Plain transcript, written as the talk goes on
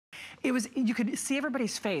It was, you could see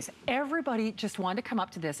everybody's face. Everybody just wanted to come up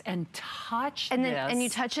to this and touch this. And you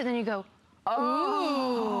touch it and then you go,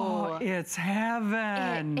 oh, ooh. it's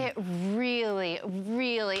heaven. It really,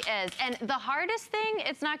 really is. And the hardest thing,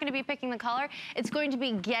 it's not gonna be picking the color, it's going to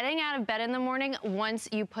be getting out of bed in the morning once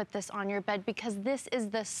you put this on your bed, because this is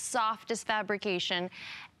the softest fabrication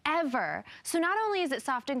ever. So not only is it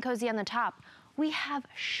soft and cozy on the top, we have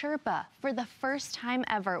Sherpa for the first time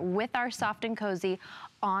ever with our soft and cozy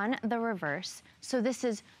on the reverse. So this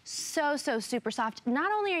is so, so super soft.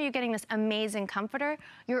 Not only are you getting this amazing comforter,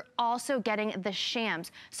 you're also getting the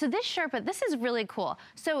shams. So this Sherpa, this is really cool.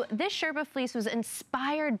 So this Sherpa fleece was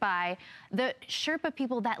inspired by the Sherpa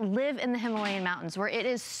people that live in the Himalayan mountains, where it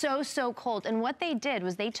is so, so cold. And what they did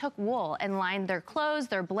was they took wool and lined their clothes,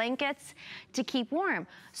 their blankets to keep warm.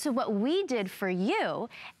 So what we did for you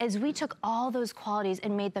is we took all those qualities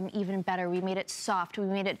and made them even better. We made it soft, we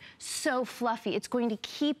made it so fluffy. It's going to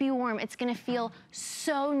keep you warm. It's gonna feel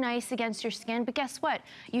so nice against your skin, but guess what?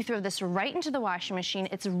 You throw this right into the washing machine.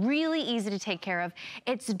 It's really easy to take care of.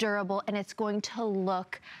 It's durable, and it's going to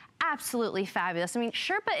look absolutely fabulous. I mean,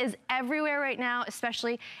 Sherpa is everywhere right now,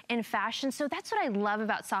 especially in fashion. So that's what I love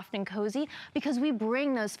about Soft and Cozy, because we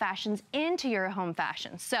bring those fashions into your home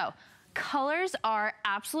fashion. So colors are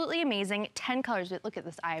absolutely amazing. 10 colors. Look at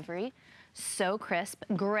this ivory. So crisp.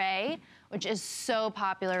 Gray, which is so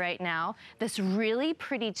popular right now. This really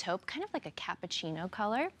pretty taupe, kind of like a cappuccino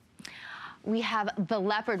color. We have the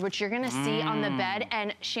leopard, which you're gonna see on the bed.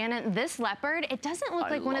 And Shannon, this leopard, it doesn't look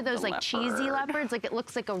like one of those like cheesy leopards, like it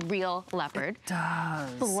looks like a real leopard. It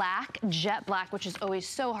does. Black, jet black, which is always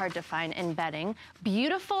so hard to find in bedding.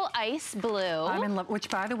 Beautiful ice blue. I'm in love, which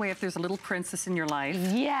by the way, if there's a little princess in your life.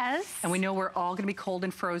 Yes. And we know we're all gonna be cold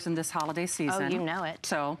and frozen this holiday season. Oh, you know it.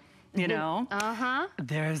 So, you know,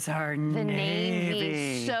 there's our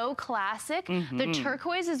navy. So classic. The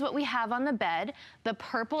turquoise is what we have on the bed. The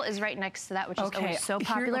purple is right next to that, which is always so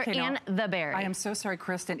popular, and the berry. I am so sorry,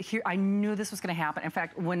 Kristen. Here, I knew this was going to happen. In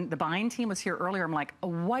fact, when the buying team was here earlier, I'm like,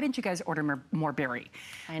 why didn't you guys order more berry?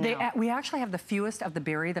 I know. We actually have the fewest of the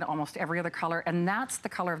berry than almost every other color, and that's the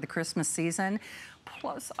color of the Christmas season.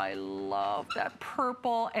 Plus, I love that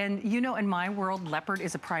purple. And you know, in my world, leopard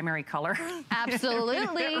is a primary color.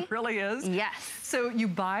 Absolutely. It really is. Yes. So you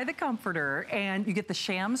buy the comforter and you get the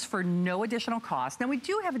shams for no additional cost. Now, we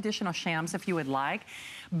do have additional shams if you would like,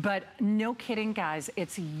 but no kidding, guys.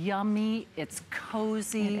 It's yummy, it's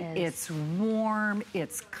cozy, it's warm,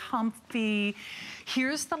 it's comfy.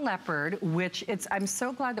 Here's the leopard, which I'm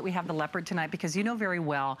so glad that we have the leopard tonight, because you know very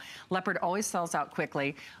well, leopard always sells out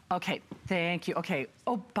quickly. Okay, thank you. Okay,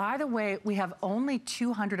 oh, by the way, we have only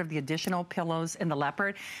 200 of the additional pillows in the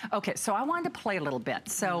leopard. Okay, so I wanted to play a little bit.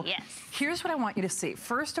 So here's what I want you to see.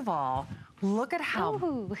 First of all, look at how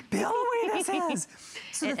billowy this is.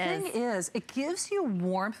 So the thing is, it gives you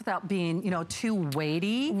warmth without being, you know, too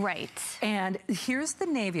weighty. Right. And here's the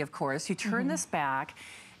navy, of course. You turn this back,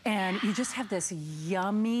 and you just have this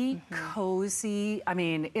yummy, cozy, I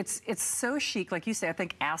mean, it's so chic. Like you say, I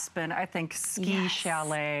think Aspen, I think ski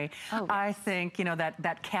chalet, I think, you know,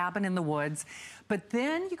 that cabin in the woods. But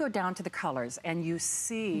then you go down to the colors and you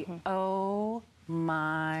see, oh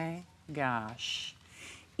my gosh.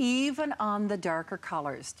 Even on the darker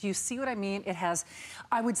colors. Do you see what I mean? It has,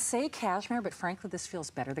 I would say cashmere, but frankly, this feels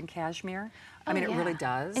better than cashmere. I mean, it really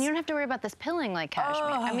does. And you don't have to worry about this pilling like cashmere.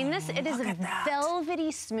 I mean, it is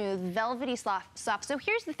velvety smooth, velvety soft. So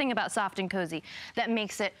here's the thing about Soft and Cozy that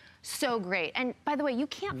makes it so great. And by the way, you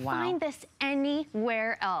can't find this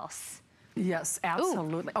anywhere else. Yes,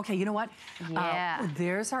 absolutely. Okay, you know what? Yeah.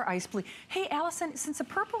 There's our ice blue. Hey, Allison, since the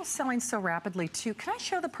purple is selling so rapidly too, can I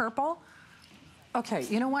show the purple? Okay,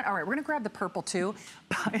 you know what? All right, we're gonna grab the purple too.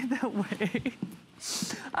 By the way,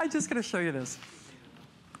 I'm just gonna show you this.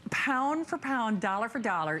 Pound for pound, dollar for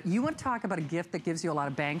dollar, you want to talk about a gift that gives you a lot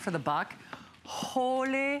of bang for the buck?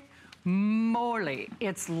 Holy moly.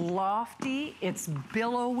 It's lofty, it's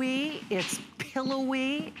billowy, it's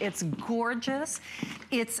pillowy, it's gorgeous.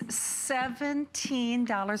 It's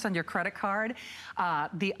 $17 on your credit card.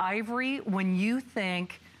 The ivory, when you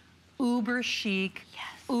think uber chic,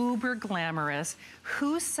 uber glamorous,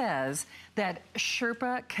 who says that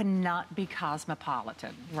Sherpa cannot be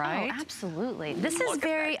cosmopolitan, right? Oh, absolutely. This is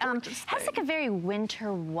very, has like a very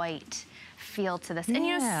winter white feel to this. And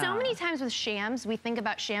you know, so many times with shams, we think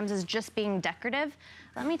about shams as just being decorative.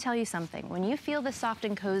 Let me tell you something. When you feel this soft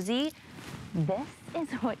and cozy, this is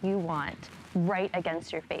what you want right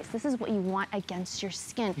against your face. This is what you want against your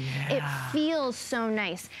skin. It feels so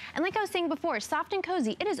nice. And like I was saying before, Soft and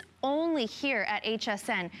Cozy, it is only here at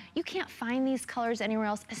HSN. You can't find these colors anywhere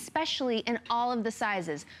else, especially in all of the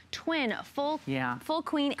sizes. Twin, full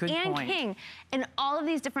queen, and king, in all of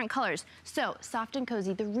these different colors. So, soft and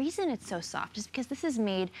cozy. The reason it's so soft is because this is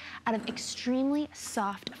made out of extremely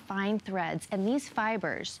soft, fine threads, and these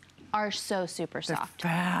fibers are so super soft.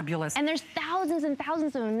 They're fabulous. And there's thousands and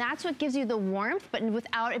thousands of them. That's what gives you the warmth, but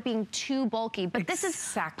without it being too bulky. But this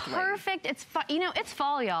is perfect. It's, you know, it's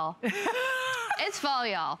fall, y'all. It's fall,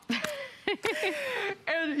 y'all.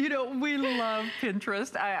 And, you know, we love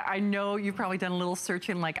Pinterest. I know you've probably done a little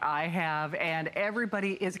searching like I have, and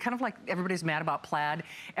everybody is kind of like, everybody's mad about plaid.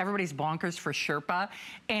 Everybody's bonkers for Sherpa.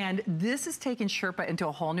 And this is taking Sherpa into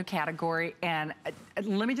a whole new category. And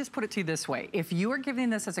let me just put it to you this way. If you are giving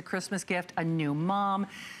this as a Christmas gift, a new mom,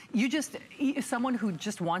 someone who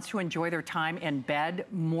just wants to enjoy their time in bed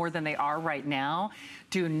more than they are right now,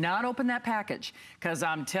 do not open that package. Because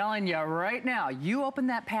I'm telling you right now, you open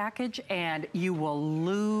that package and you will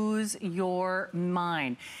lose your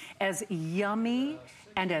mind. As yummy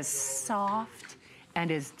and as soft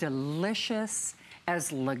and as delicious,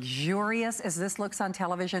 as luxurious as this looks on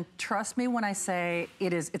television, trust me when I say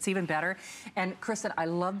it's even better. And Kristen, I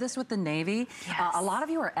love this with the navy. Yes. A lot of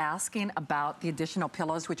you are asking about the additional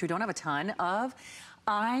pillows, which we don't have a ton of.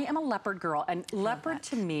 I am a leopard girl, and leopard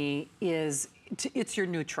to me is, it's your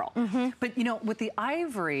neutral. But you know, with the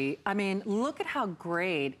ivory, I mean, look at how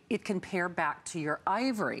great it can pair back to your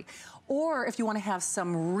ivory. Or if you want to have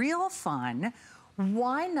some real fun,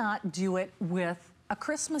 why not do it with a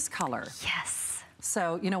Christmas color? Yes.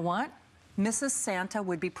 So, you know what? Mrs. Santa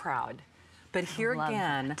would be proud. But here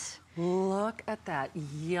again, look at that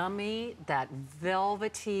yummy, that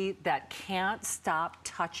velvety, that can't stop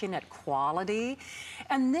touching it quality.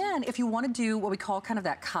 And then if you want to do what we call kind of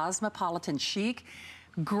that cosmopolitan chic,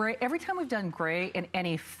 gray, every time we've done gray in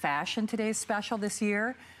any fashion today's special this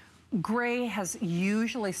year, gray has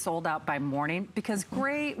usually sold out by morning, because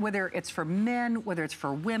gray, whether it's for men, whether it's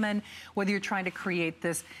for women, whether you're trying to create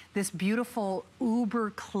this beautiful uber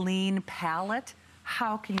clean palette,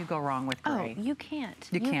 how can you go wrong with gray? Oh, you can't.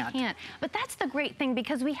 You can't. But that's the great thing,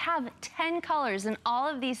 because we have 10 colors in all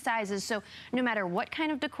of these sizes. So no matter what kind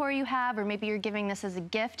of decor you have, or maybe you're giving this as a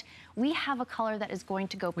gift, we have a color that is going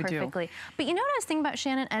to go perfectly. But you know what I was thinking about,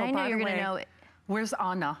 Shannon? And I know you're going to know it. Where's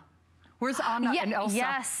Anna? Where's Anna and Elsa?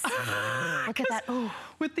 Yes. Look at that. Ooh.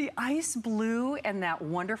 With the ice blue and that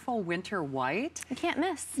wonderful winter white. You can't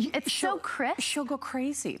miss. It's so crisp. She'll go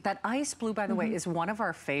crazy. That ice blue, by the way, is one of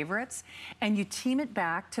our favorites. And you team it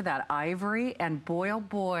back to that ivory, and boy, oh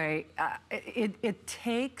boy, it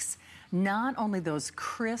takes not only those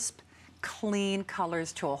crisp, clean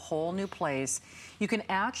colors to a whole new place. You can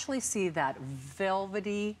actually see that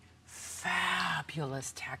velvety,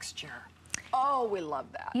 fabulous texture. Oh, we love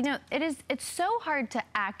that. You know, it's so hard to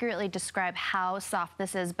accurately describe how soft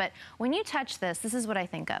this is, but when you touch this, this is what I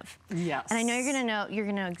think of. Yes. And I know you're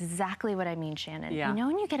gonna know exactly what I mean, Shannon. Yeah. You know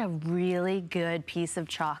when you get a really good piece of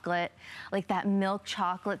chocolate, like that milk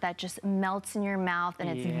chocolate that just melts in your mouth and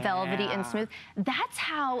it's velvety and smooth? That's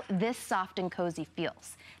how this soft and cozy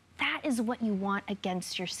feels. That is what you want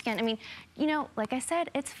against your skin. I mean, you know, like I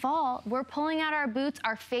said, it's fall. We're pulling out our boots,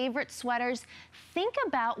 our favorite sweaters. Think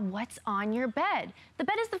about what's on your bed. The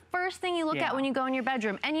bed is the first thing you look at when you go in your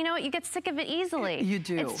bedroom. And you know what? You get sick of it easily. You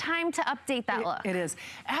do. It's time to update that look. It is.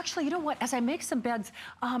 Actually, you know what? As I make some beds,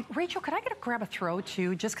 Rachel, could I grab a throw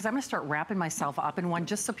too? Just because I'm going to start wrapping myself up in one,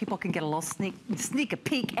 just so people can get a little sneak a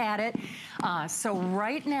peek at it. So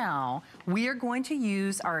right now, we are going to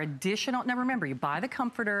use our additional, now remember, you buy the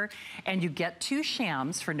comforter and you get 2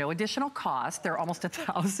 shams for no additional cost. There are almost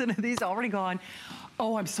 1,000 of these already gone.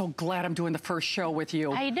 Oh, I'm so glad I'm doing the first show with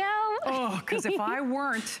you. I know. Oh, because if I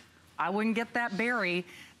weren't, I wouldn't get that berry.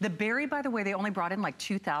 The berry, by the way, they only brought in like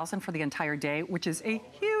 2,000 for the entire day, which is a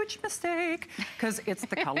huge mistake, because it's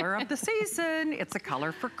the color of the season. It's a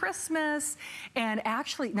color for Christmas. And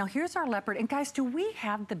actually, now here's our leopard. And guys, do we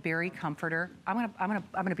have the berry comforter? I'm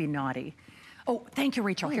gonna be naughty. Oh, thank you,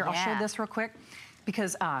 Rachel. Here, I'll show this real quick,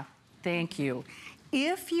 because thank you.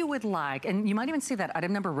 If you would like, and you might even see that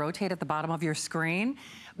item number rotate at the bottom of your screen,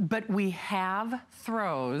 but we have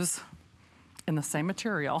throws in the same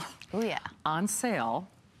material on sale.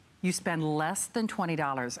 You spend less than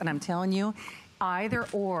 $20, and I'm telling you, either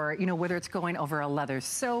or, you know, whether it's going over a leather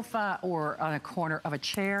sofa or on a corner of a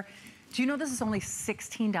chair. Do you know this is only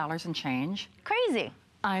 $16 and change? Crazy.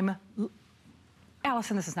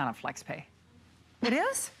 Allison, this is not on FlexPay. It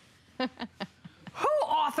is? Who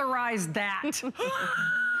authorized that?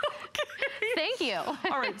 Thank you.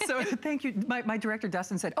 All right, so thank you. My director,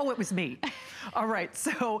 Dustin, said, oh, it was me. All right,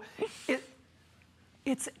 so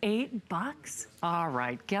It's $8. All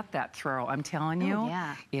right, get that throw. I'm telling you. Oh,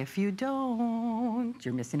 yeah. If you don't,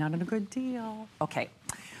 you're missing out on a good deal. Okay.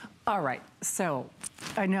 All right, so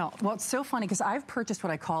I know. Well, it's so funny because I've purchased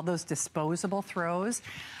what I call those disposable throws.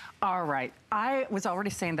 All right, I was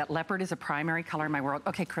already saying that leopard is a primary color in my world.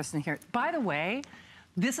 Okay, Kristen, here. By the way,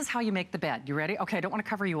 this is how you make the bed. You ready? Okay, I don't want to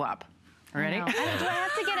cover you up. Ready? Do I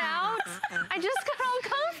have to get out? I just got all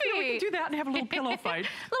comfy. Yeah, we can do that and have a little pillow fight.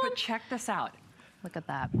 But check this out. Look at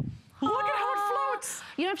that. Look at how it floats.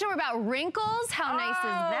 You don't have to worry about wrinkles. How nice is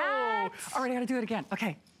that? All right, I gotta do it again.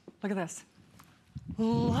 Okay, look at this.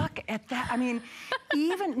 Look at that. I mean,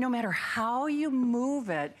 even no matter how you move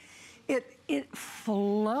it, it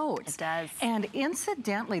floats. It does. And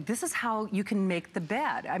incidentally, this is how you can make the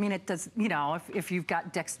bed. I mean, it does, you know, if you've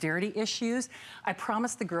got dexterity issues, I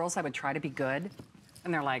promised the girls I would try to be good.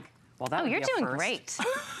 And they're like, well, that would be a you're doing first. great.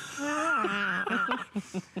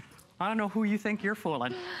 I don't know who you think you're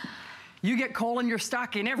fooling. You get coal in your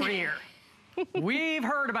stocking every year. We've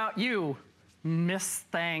heard about you, Miss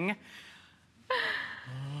Thing.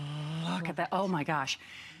 Look at that. Oh my gosh.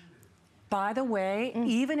 By the way,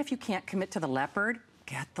 even if you can't commit to the leopard,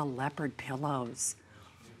 get the leopard pillows.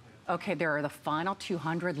 Okay, there are the final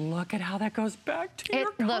 200. Look at how that goes back to your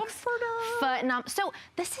comforter. It looks phenomenal. So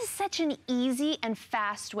this is such an easy and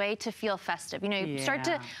fast way to feel festive. You know, you start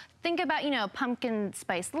to think about, you know, pumpkin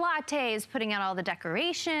spice lattes, putting out all the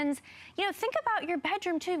decorations. You know, think about your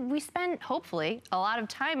bedroom too. We spend, hopefully, a lot of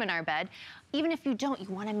time in our bed. Even if you don't, you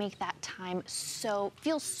want to make that time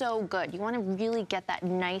feel so good. You want to really get that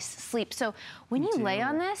nice sleep. So when you lay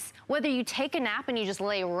on this, whether you take a nap and you just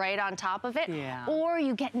lay right on top of it, or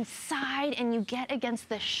you get inside and you get against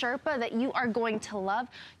the Sherpa that you are going to love,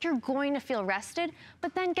 you're going to feel rested.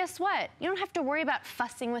 But then guess what? You don't have to worry about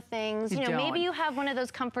fussing with things. You know, maybe you have one of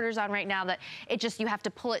those comforters on right now that you have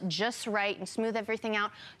to pull it just right and smooth everything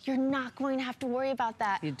out. You're not going to have to worry about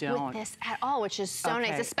that with this at all, which is so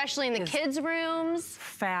nice, especially in the kids' rooms.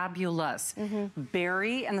 Fabulous.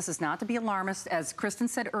 Barry, and this is not to be alarmist, as Kristen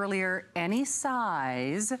said earlier, any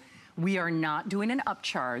size, we are not doing an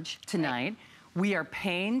upcharge tonight. We are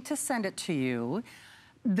paying to send it to you.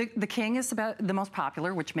 The king is about the most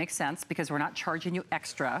popular, which makes sense because we're not charging you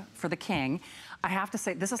extra for the king. I have to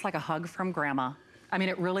say, this is like a hug from grandma. I mean,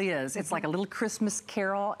 it really is. It's like a little Christmas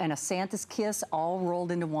carol and a Santa's kiss all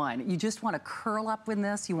rolled into one. You just want to curl up in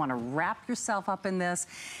this. You want to wrap yourself up in this.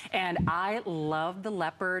 And I love the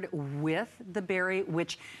leopard with the berry,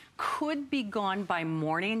 which could be gone by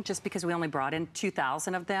morning just because we only brought in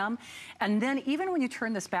 2,000 of them. And then even when you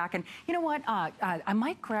turn this back, and you know what, I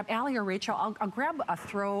might grab, Allie or Rachel, I'll grab a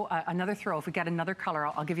throw, another throw. If we got another color,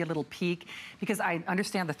 I'll give you a little peek because I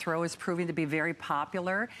understand the throw is proving to be very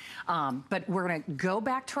popular. But we're gonna go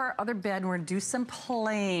back to our other bed. We're gonna do some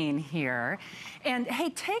playing here. And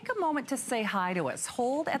hey, take a moment to say hi to us.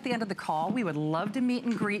 Hold at the end of the call. We would love to meet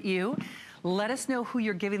and greet you. Let us know who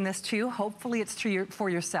you're giving this to. Hopefully it's for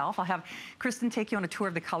yourself. I'll have Kristen take you on a tour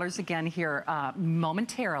of the colors again here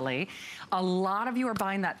momentarily. A lot of you are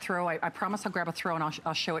buying that throw. I promise I'll grab a throw and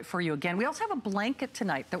I'll show it for you again. We also have a blanket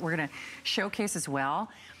tonight that we're gonna showcase as well.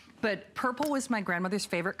 But purple was my grandmother's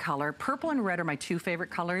favorite color. Purple and red are my two favorite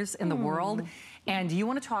colors in the world. And you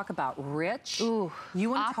want to talk about rich. Ooh, you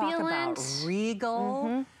want to talk about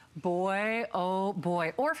regal. Boy, oh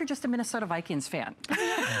boy. Or if you're just a Minnesota Vikings fan.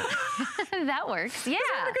 That works, yeah. It's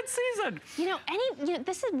been a good season. You know,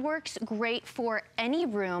 this works great for any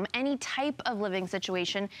room, any type of living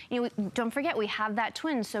situation. You know, don't forget, we have that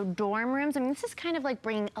twin, so dorm rooms. I mean, this is kind of like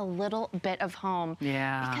bringing a little bit of home.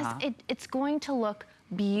 Yeah. Because it's going to look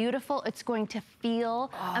beautiful. It's going to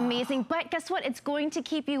feel amazing. But guess what? It's going to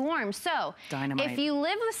keep you warm. So if you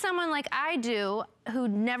live with someone like I do, who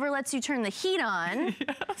never lets you turn the heat on,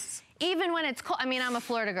 even when it's cold. I mean, I'm a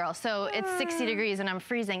Florida girl, so it's 60 degrees and I'm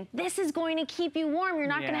freezing. This is going to keep you warm. You're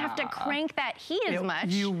not going to have to crank that heat as much.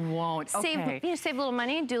 You won't. Save a little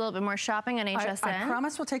money, do a little bit more shopping on HSN. I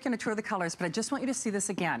promise we'll take you on a tour of the colors, but I just want you to see this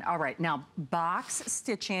again. All right, now box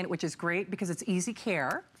stitching, which is great because it's easy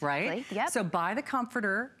care, right? Yep. So buy the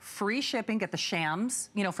comforter, free shipping, get the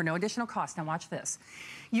shams, you know, for no additional cost. Now watch this.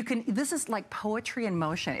 You can, this is like poetry in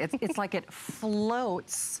motion. It's like it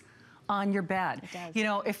floats on your bed. It does. You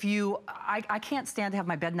know, if you, I can't stand to have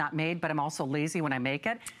my bed not made, but I'm also lazy when I make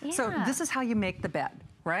it. Yeah. So this is how you make the bed,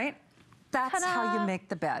 right? That's how you make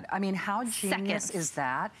the bed. I mean, how genius is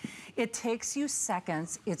that? It takes you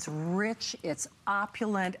seconds. It's rich, it's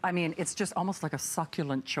opulent. I mean, it's just almost like a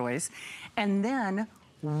succulent choice. And then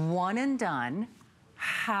one and done.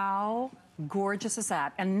 How gorgeous is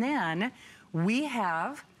that? And then we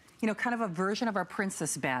have you know, kind of a version of our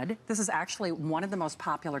princess bed. This is actually one of the most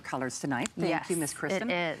popular colors tonight. Thank you, Miss Kristen.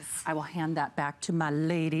 It is. I will hand that back to my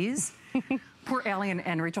ladies. Poor Allie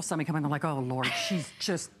and Rachel saw me come in, they're like, oh Lord, she's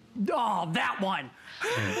just, oh, that one.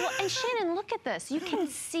 Well, and Shannon, look at this. You can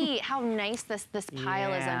see how nice this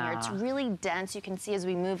pile is on here. It's really dense. You can see as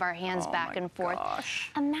we move our hands back and forth.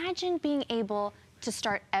 Gosh. Imagine being able to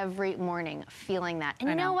start every morning feeling that. And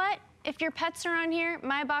you know what? If your pets are on here,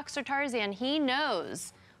 my boxer Tarzan, he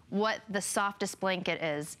knows what the softest blanket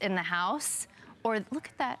is in the house. Or look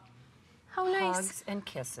at that. How nice. Hugs and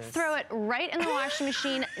kisses. Throw it right in the washing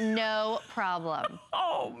machine, no problem.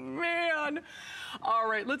 Oh, man. All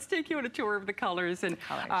right, let's take you on a tour of the colors. And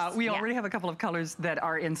we already have a couple of colors that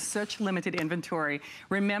are in such limited inventory.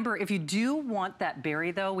 Remember, if you do want that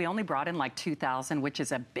berry, though, we only brought in like 2,000, which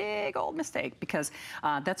is a big old mistake because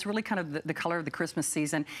that's really kind of the color of the Christmas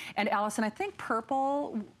season. And Allison, I think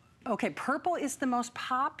purple... Okay, purple is the most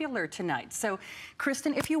popular tonight. So,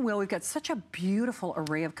 Kristen, if you will, we've got such a beautiful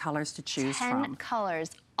array of colors to choose from. 10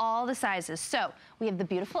 colors, all the sizes. So, we have the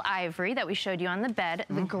beautiful ivory that we showed you on the bed,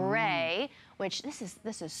 the gray, which this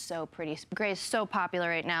is so pretty. Gray is so popular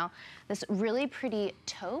right now. This really pretty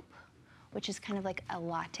taupe, which is kind of like a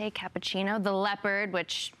latte cappuccino. The leopard,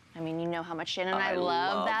 which, I mean, you know how much Shannon and I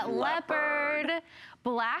love that leopard.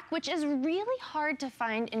 Black, which is really hard to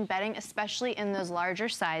find in bedding, especially in those larger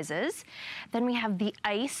sizes. Then we have the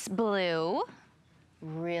ice blue,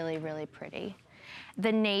 really, really pretty.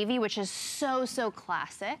 The navy, which is so, so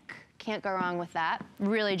classic. Can't go wrong with that.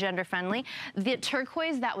 Really gender friendly. The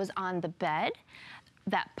turquoise that was on the bed.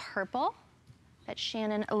 That purple that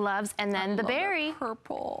Shannon loves. And then the berry.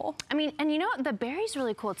 Purple. I mean, and you know what? The berry's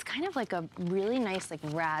really cool. It's kind of like a really nice like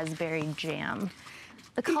raspberry jam.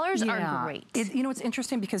 The colors are great. You know, it's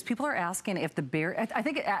interesting because people are asking if the berry, I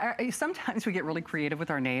think sometimes we get really creative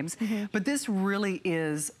with our names, but this really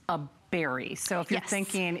is a berry. So if you're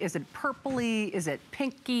thinking, is it purpley, is it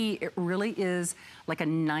pinky, it really is like a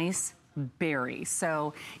nice berry.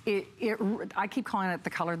 So I keep calling it the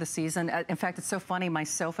color of the season. In fact, it's so funny. My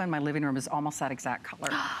sofa in my living room is almost that exact color.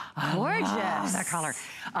 Gorgeous. I love that color.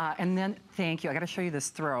 And then, thank you. I got to show you this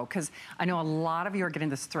throw because I know a lot of you are getting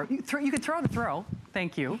this throw. You can throw the throw.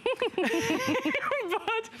 Thank you.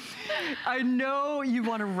 But I know you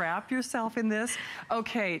want to wrap yourself in this.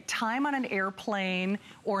 Okay, time on an airplane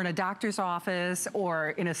or in a doctor's office or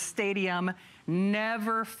in a stadium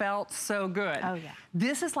never felt so good. Oh, yeah.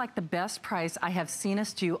 This is like the best price I have seen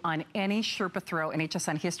us do on any Sherpa throw in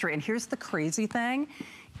HSN history. And here's the crazy thing.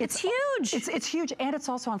 It's huge. It's huge, and it's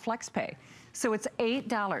also on FlexPay. So it's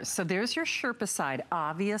 $8. So there's your Sherpa side,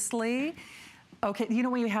 obviously. Okay, you know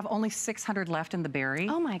when you have only 600 left in the berry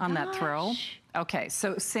on that throw? Okay,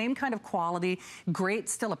 so same kind of quality, great,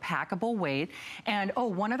 still a packable weight. And oh,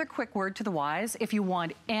 one other quick word to the wise, if you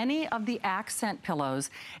want any of the accent pillows,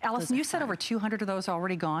 Allison, you said over 200 of those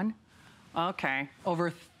already gone? Okay,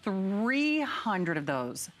 over 300 of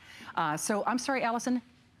those. So I'm sorry, Allison.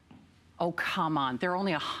 Oh, come on. There are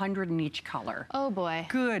only 100 in each color. Oh, boy.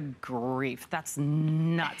 Good grief. That's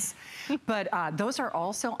nuts. But those are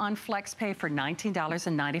also on FlexPay for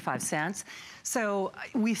 $19.95. So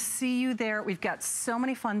we see you there. We've got so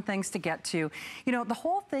many fun things to get to. You know, the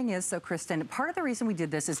whole thing is, though, Kristen, part of the reason we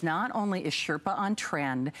did this is not only is Sherpa on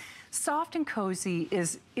trend, Soft and Cozy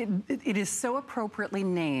is, it is so appropriately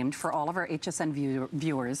named for all of our HSN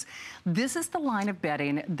viewers. This is the line of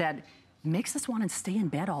bedding that makes us want to stay in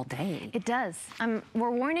bed all day. It does.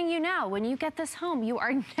 We're warning you now, when you get this home, you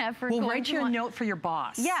are never going to We'll write you a note for your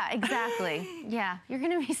boss. Yeah, exactly. Yeah, you're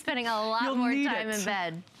going to be spending a lot more time in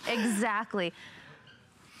bed. Exactly.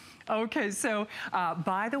 Okay, so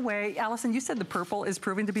by the way, Allison, you said the purple is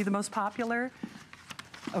proving to be the most popular.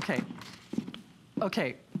 Okay.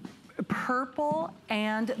 Purple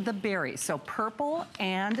and the berry. So purple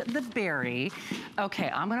and the berry. Okay,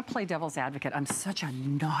 I'm gonna play devil's advocate. I'm such a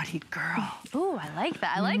naughty girl. Ooh, I like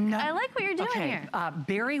that. I like what you're doing here.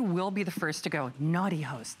 Berry will be the first to go. Naughty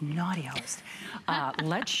host, naughty host.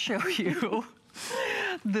 Let's show you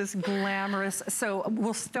this glamorous. So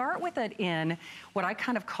we'll start with it in what I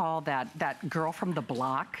kind of call that girl from the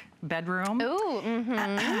block bedroom. Ooh,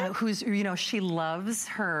 who's, you know, she loves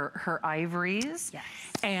her ivories. Yes.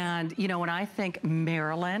 And, you know, when I think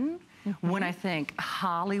Marilyn, when I think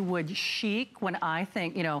Hollywood chic, when I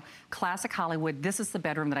think, you know, classic Hollywood, this is the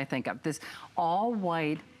bedroom that I think of. This all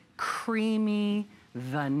white, creamy,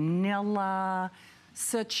 vanilla,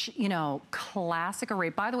 such, you know, classic array.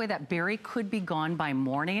 By the way, that berry could be gone by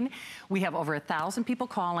morning. We have over 1,000 people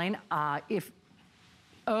calling.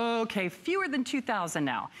 Okay, fewer than 2,000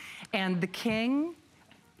 now. And the king,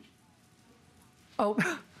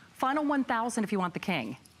 final 1,000 if you want the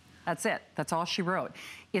king. That's it. That's all she wrote.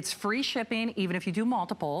 It's free shipping, even if you do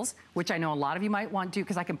multiples, which I know a lot of you might want to do,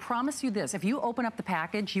 because I can promise you this, if you open up the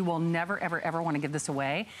package, you will never, ever, ever want to give this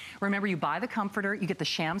away. Remember, you buy the comforter, you get the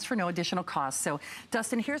shams for no additional cost. So,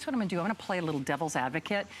 Dustin, here's what I'm going to do. I'm going to play a little devil's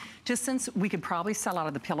advocate, just since we could probably sell out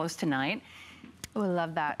of the pillows tonight. Oh, I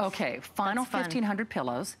love that. Okay, final 1,500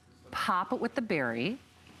 pillows. Pop it with the berry,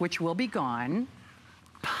 which will be gone.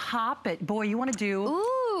 Pop it. Boy, you want to do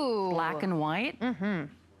black and white? Mm-hmm.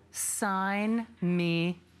 Sign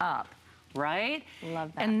me up, right?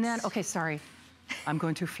 Love that. And then, okay, sorry, I'm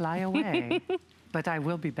going to fly away, but I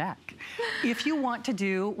will be back. If you want to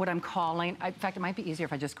do what I'm calling, in fact, it might be easier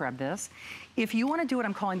if I just grab this. If you want to do what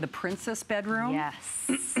I'm calling the princess bedroom.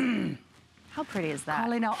 Yes. How pretty is that?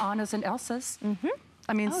 Calling out Anna's and Elsa's. Mm-hmm.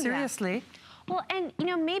 I mean, seriously. Yeah. Well, and you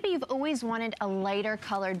know, maybe you've always wanted a lighter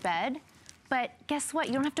colored bed. But guess what?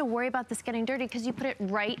 You don't have to worry about this getting dirty because you put it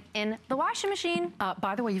right in the washing machine.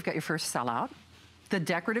 By the way, you've got your first sellout. The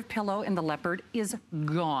decorative pillow in the leopard is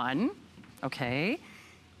gone, okay?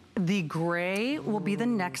 The gray will be the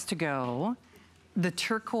next to go. The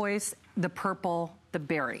turquoise, the purple, the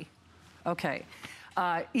berry. Okay.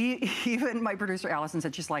 Even my producer, Allison,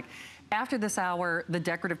 said she's like, after this hour, the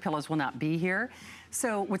decorative pillows will not be here.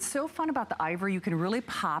 So what's so fun about the ivory, you can really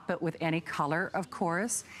pop it with any color, of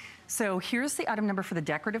course. So here's the item number for the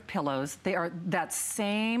decorative pillows. They are that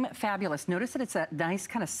same fabulous. Notice that it's a nice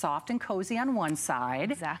kind of soft and cozy on one side.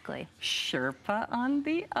 Exactly. Sherpa on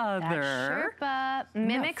the other. That Sherpa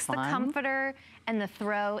mimics the comforter and the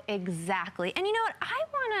throw exactly. And you know what? I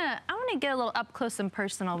wanna get a little up close and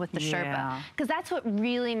personal with the Sherpa, because that's what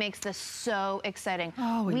really makes this so exciting.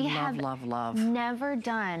 Oh, we have love. Never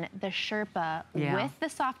done the Sherpa with the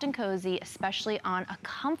soft and cozy, especially on a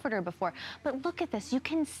comforter before. But look at this. You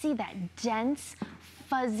can see that dense,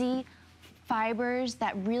 fuzzy fibers,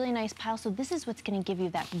 that really nice pile. So this is what's going to give you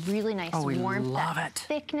that really nice warmth, that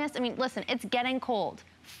thickness. I mean, listen, it's getting cold.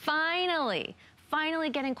 Finally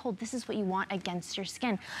getting cold. This is what you want against your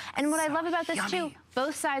skin. And what I love about this too,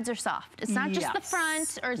 both sides are soft. It's not just the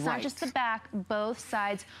front, or it's not just the back. Both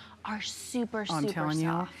sides are super I'm telling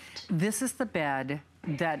soft. You, this is the bed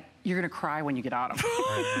that you're gonna cry when you get out of.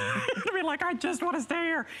 You're gonna be like, I just wanna stay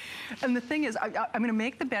here. And the thing is, I'm gonna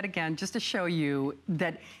make the bed again just to show you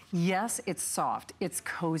that, yes, it's soft, it's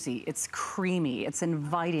cozy, it's creamy, it's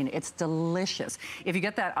inviting, it's delicious. If you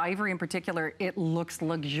get that ivory in particular, it looks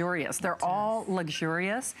luxurious. They're all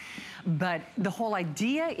luxurious, but the whole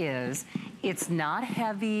idea is, it's not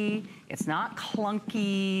heavy, it's not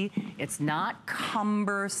clunky, it's not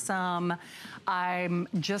cumbersome. I'm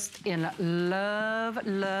just in love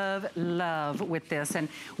with this. And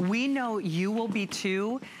we know you will be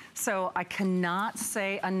too. So I cannot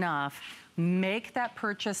say enough. Make that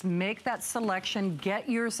purchase, make that selection, get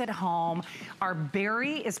yours at home. Our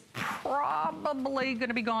berry is probably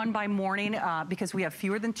gonna be gone by morning because we have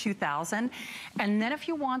fewer than 2,000. And then if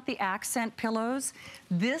you want the accent pillows,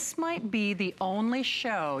 this might be the only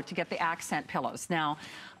show to get the accent pillows. Now,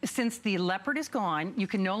 since the leopard is gone, you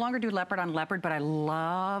can no longer do leopard on leopard, but I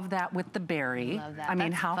love that with the berry. Love that. I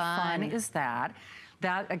mean, how fun is that?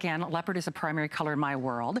 That, again, leopard is a primary color in my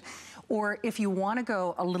world. Or if you want to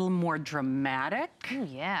go a little more dramatic. Oh,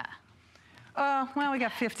 yeah. Well, we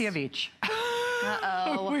got 50 of each.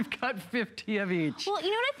 Uh-oh. We've got 50 of each. Well, you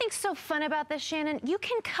know what I think's so fun about this, Shannon? You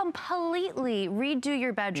can completely redo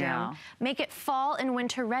your bedroom, make it fall and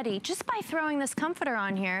winter ready just by throwing this comforter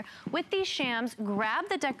on here with these shams, grab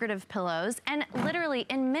the decorative pillows, and literally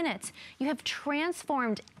in minutes, you have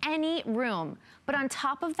transformed any room. But on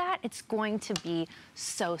top of that, it's going to be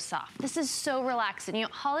so soft. This is so relaxing. You know,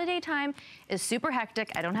 holiday time is super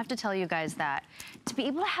hectic. I don't have to tell you guys that. To be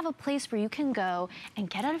able to have a place where you can go and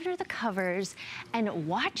get under the covers and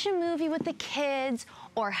watch a movie with the kids,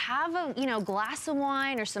 or have a, you know, glass of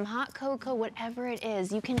wine or some hot cocoa, whatever it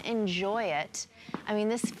is, you can enjoy it. I mean,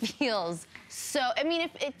 this feels so, I mean,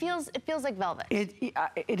 it feels like velvet.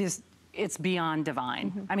 It is. It's beyond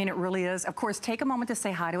divine. I mean, it really is. Of course, take a moment to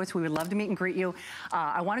say hi to us. We would love to meet and greet you.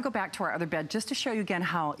 I want to go back to our other bed just to show you again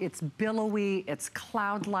how it's billowy, it's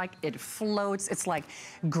cloud-like, it floats. It's like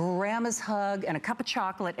grandma's hug and a cup of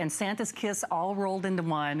chocolate and Santa's kiss all rolled into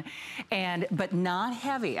one, but not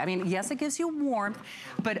heavy. I mean, yes, it gives you warmth,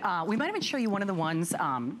 but we might even show you one of the ones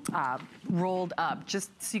rolled up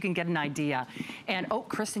just so you can get an idea. And, oh,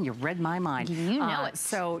 Kristen, you read my mind. You know it.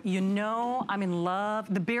 So, you know I'm in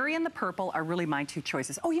love. The berry and the purple are really my two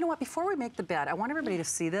choices. Oh, you know what? Before we make the bed, I want everybody to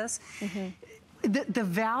see this. The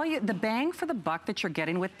value, the bang for the buck that you're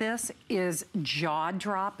getting with this is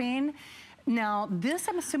jaw-dropping. Now, this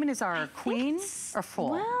I'm assuming is our queen or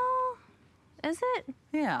full. Well, is it?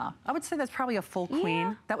 Yeah, I would say that's probably a full queen.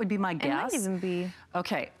 Yeah. That would be my guess. It might even be.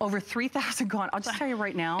 Okay, over 3,000 gone. I'll just tell you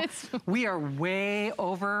right now, we are way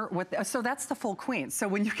over what, so that's the full queen. So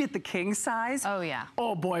when you get the king size, oh yeah.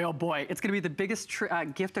 Oh boy, it's gonna be the biggest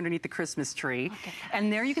gift underneath the Christmas tree.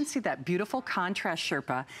 And there you can see that beautiful contrast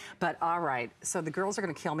Sherpa. But all right, so the girls are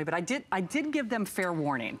gonna kill me, but I did give them fair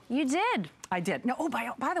warning. You did. I did. No, oh,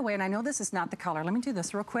 by the way, and I know this is not the color. Let me do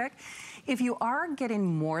this real quick. If you are getting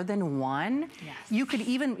more than one, you could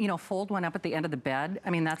even, you know, fold one up at the end of the bed. I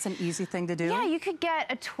mean, that's an easy thing to do. Yeah, you could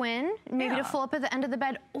get a twin, maybe to fold up at the end of the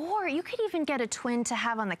bed, or you could even get a twin to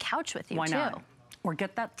have on the couch with you, Why not? Or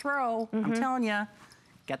get that throw. I'm telling you.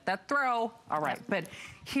 Get that throw. All right, but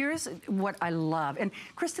here's what I love. And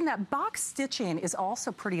Kristen, that box stitching is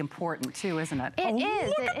also pretty important too, isn't it? It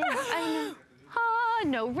is. I know. Oh,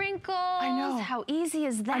 no wrinkles. I know. How easy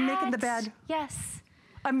is that? I'm making the bed. Yes.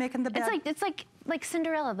 I'm making the bed. It's like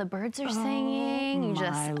Cinderella. The birds are singing. You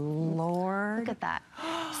just, my Lord. Look at that.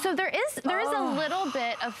 So there is a little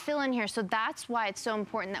bit of fill in here. So that's why it's so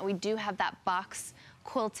important that we do have that box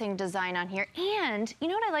quilting design on here. And you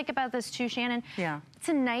know what I like about this too, Shannon? Yeah. It's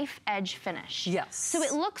a knife edge finish. Yes. So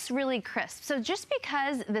it looks really crisp. So just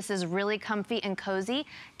because this is really comfy and cozy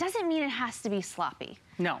doesn't mean it has to be sloppy.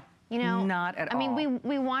 No. You know, not at all. I mean,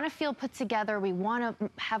 we want to feel put together. We want to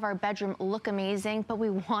have our bedroom look amazing, but we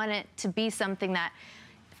want it to be something that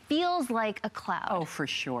feels like a cloud. Oh, for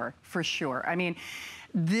sure, for sure. I mean,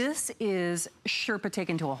 this is Sherpa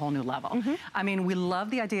taken to a whole new level. I mean, we love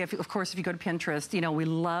the idea, of course, if you go to Pinterest, you know, we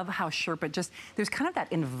love how Sherpa just, there's kind of that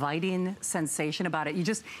inviting sensation about it.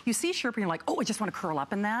 You see Sherpa and you're like, oh, I just want to curl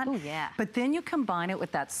up in that. Oh, yeah. But then you combine it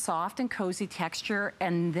with that soft and cozy texture,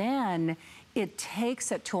 and then it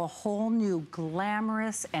takes it to a whole new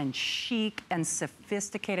glamorous and chic and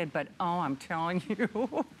sophisticated, but oh, I'm telling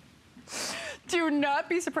you, do not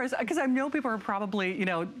be surprised, because I know people are probably, you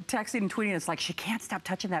know, texting and tweeting, it's like, she can't stop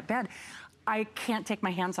touching that bed. I can't take my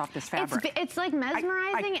hands off this fabric. It's like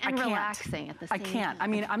mesmerizing and relaxing at the same time. I can't. I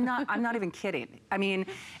mean, I'm not even kidding. I mean,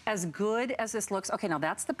 as good as this looks, okay, now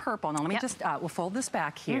that's the purple. Now let me just, we'll fold this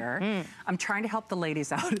back here. I'm trying to help the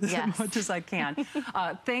ladies out as much as I can.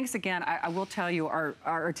 Thanks again. I will tell you,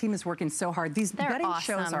 our team is working so hard. These bedding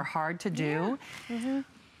shows are hard to do.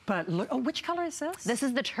 But look, oh, which color is this? This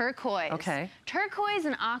is the turquoise. Okay. Turquoise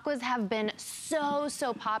and aquas have been so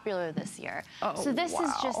popular this year. Oh, so this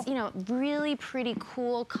is just, you know, really pretty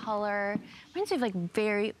cool color. Reminds me of like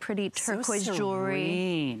very pretty turquoise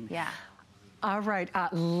jewelry. Yeah. All right,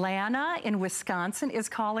 Lana in Wisconsin is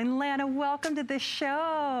calling. Lana, welcome to the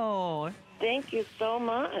show. Thank you so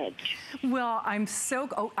much. Well, I'm so,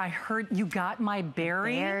 oh, I heard you got my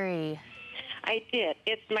berry. Berry. I did.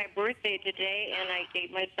 It's my birthday today, and I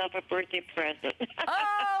gave myself a birthday present.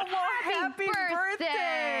 Oh, well, happy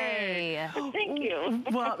birthday! Thank you.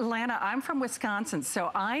 Well, Lana, I'm from Wisconsin,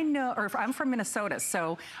 so I know, or I'm from Minnesota,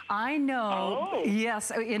 so I know,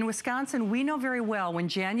 yes, in Wisconsin, we know very well when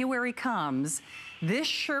January comes, this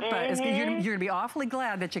Sherpa is, you're gonna be awfully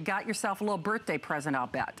glad that you got yourself a little birthday present, I'll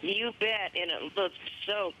bet. You bet, and it looks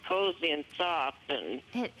so cozy and soft, and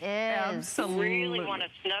it is. Absolutely. Really want to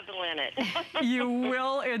snuggle in it. You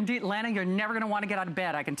will indeed. Lana, you're never gonna want to get out of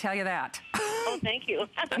bed, I can tell you that. Oh, thank you.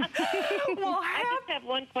 Well, I just have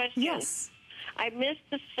one question. Yes. I missed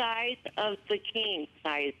the size of the king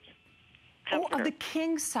size cover. Oh, of the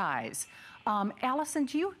king size. Allison,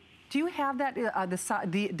 do you have that,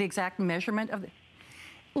 the exact measurement of the...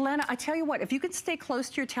 Lana, I tell you what, if you could stay close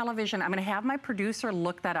to your television, I'm going to have my producer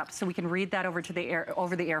look that up so we can read that over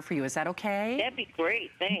the air for you. Is that okay? That'd be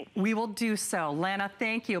great. Thanks. We will do so. Lana,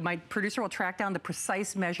 thank you. My producer will track down the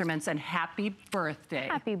precise measurements, and happy birthday.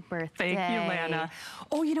 Happy birthday. Thank you, Lana.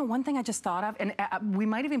 Oh, you know, one thing I just thought of, and we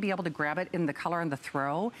might even be able to grab it in the color and the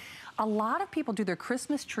throw. A lot of people do their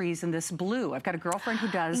Christmas trees in this blue. I've got a girlfriend who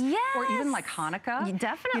does, or even like Hanukkah.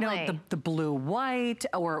 Definitely. You know, the blue white,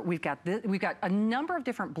 or we've got a number of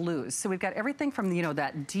different blues. So we've got everything from, you know,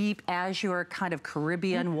 that deep azure kind of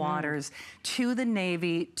Caribbean waters to the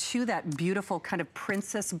navy to that beautiful kind of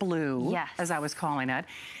princess blue, as I was calling it.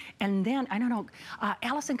 And then, I don't know,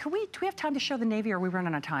 Allison, do we have time to show the navy, or are we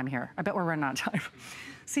running out of time here? I bet we're running out of time.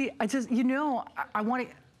 See, I just, you know, I want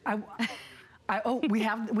to,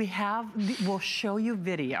 we'll show you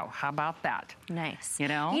video. How about that? Nice. You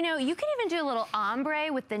know? You know, you can even do a little ombre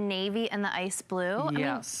with the navy and the ice blue.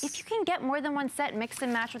 Yes. I mean, if you can get more than one set, mix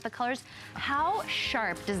and match with the colors, how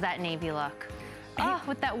sharp does that navy look? Oh,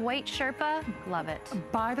 with that white Sherpa, love it.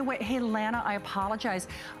 By the way, hey, Lana, I apologize.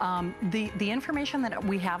 The information that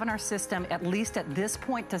we have in our system, at least at this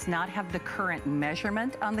point, does not have the current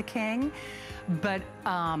measurement on the king. But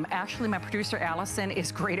actually, my producer, Allison,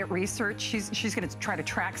 is great at research. She's going to try to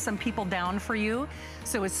track some people down for you.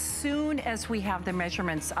 So as soon as we have the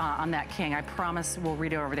measurements on that king, I promise we'll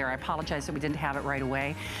read it over there. I apologize that we didn't have it right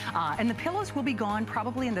away. And the pillows will be gone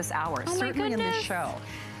probably in this hour, certainly in this show.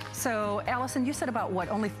 So, Allison, you said about, what,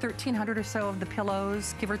 only 1,300 or so of the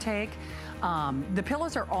pillows, give or take? The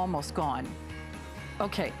pillows are almost gone.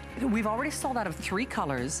 Okay, we've already sold out of 3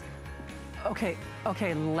 colors. Okay,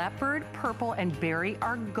 leopard, purple, and berry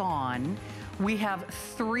are gone. We have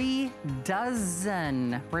 3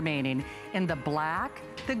 dozen remaining in the black,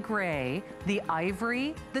 the gray, the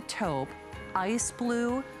ivory, the taupe, ice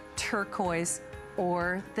blue, turquoise,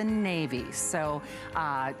 or the navy. So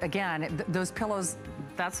again, those pillows,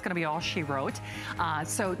 that's gonna be all she wrote.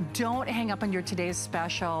 So don't hang up on your today's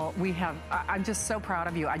special. I'm just so proud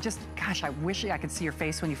of you. Gosh, I wish I could see your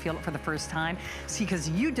face when you feel it for the first time. See, because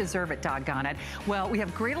you deserve it, doggone it. Well, we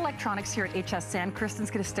have great electronics here at HSN.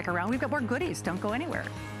 Kristen's gonna stick around. We've got more goodies. Don't go anywhere.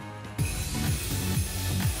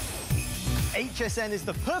 HSN is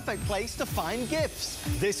the perfect place to find gifts.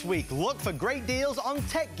 This week, look for great deals on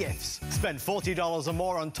tech gifts. Spend $40 or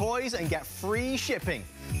more on toys and get free shipping.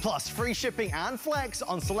 Plus, free shipping and flex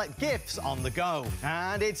on select gifts on the go.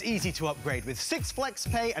 And it's easy to upgrade with 6 flex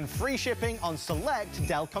pay and free shipping on select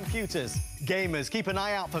Dell computers. Gamers, keep an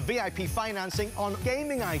eye out for VIP financing on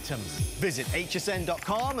gaming items. Visit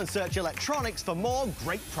hsn.com and search electronics for more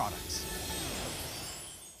great products.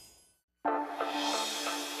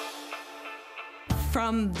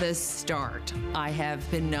 From the start, I have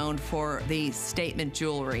been known for the statement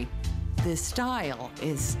jewelry. The style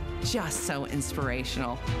is just so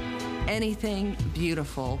inspirational. Anything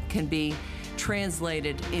beautiful can be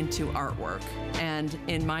translated into artwork, and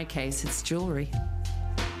in my case, it's jewelry.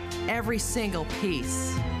 Every single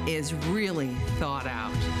piece is really thought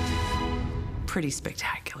out. Pretty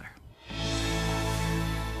spectacular.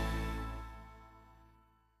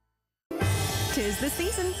 Tis the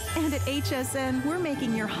season, and at HSN, we're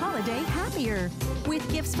making your holiday happier with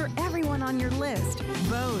gifts for everyone on your list.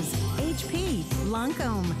 Bose, HP,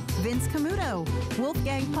 Lancome, Vince Camuto,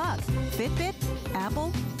 Wolfgang Puck, Fitbit,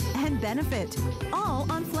 Apple, and Benefit, all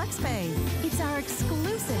on FlexPay. It's our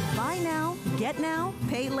exclusive buy now, get now,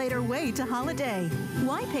 pay later way to holiday.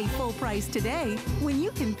 Why pay full price today when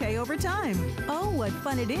you can pay over time? Oh, what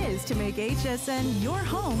fun it is to make HSN your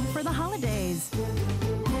home for the holidays.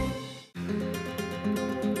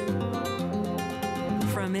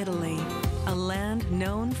 From Italy, a land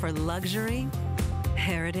known for luxury,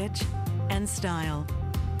 heritage, and style,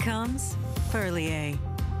 comes Perlier.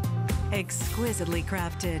 Exquisitely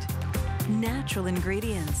crafted, natural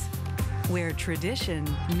ingredients, where tradition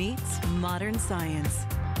meets modern science.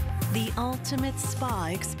 The ultimate spa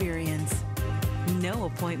experience. No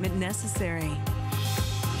appointment necessary.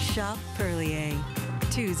 Shop Perlier,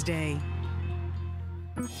 Tuesday.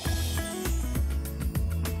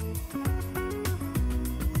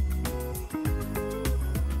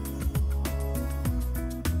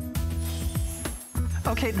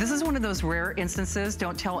 Okay, this is one of those rare instances.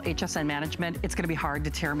 Don't tell HSN management. It's going to be hard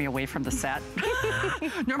to tear me away from the set.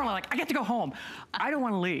 Normally, like, I get to go home. I don't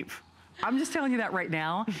want to leave. I'm just telling you that right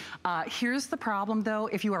now. Here's the problem, though.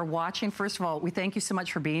 If you are watching, first of all, we thank you so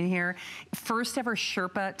much for being here. First ever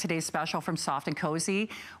Sherpa Today's Special from Soft and Cozy.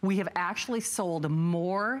 We have actually sold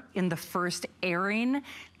more in the first airing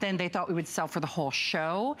than they thought we would sell for the whole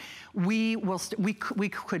show. We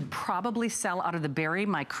could probably sell out of the berry,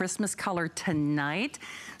 my Christmas color, tonight.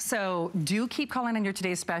 So do keep calling on your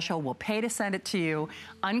Today's Special. We'll pay to send it to you.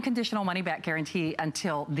 Unconditional money back guarantee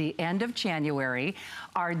until the end of January.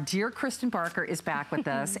 Our dear Kristen Barker is back with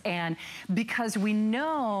us. And because we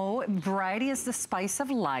know variety is the spice of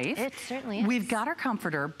life. It certainly is. We've got our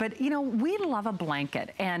comforter, but you know, we love a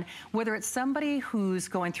blanket. And whether it's somebody who's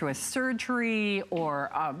going through a surgery or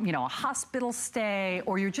you know, a hospital stay,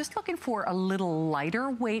 or you're just looking for a little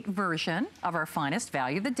lighter weight version of our finest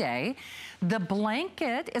value of the day, the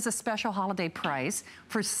blanket is a special holiday price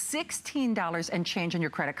for $16 and change on your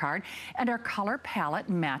credit card, and our color palette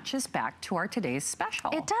matches back to our today's special.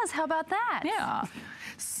 It does. How about that? Yeah.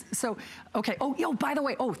 So, okay. Oh, yo, by the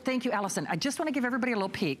way, oh, thank you, Allison. I just want to give everybody a little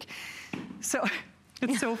peek. So,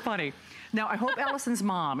 it's so funny. Now, I hope Allison's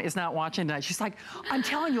mom is not watching tonight. She's like, I'm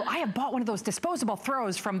telling you, I have bought one of those disposable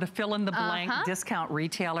throws from the fill-in-the-blank discount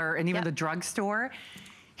retailer and even the drugstore.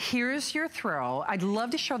 Here's your throw. I'd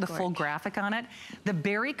love to show the full graphic on it. The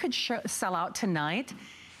berry could sell out tonight.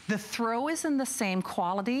 The throw is in the same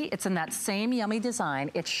quality. It's in that same yummy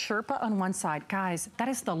design. It's Sherpa on one side. Guys, that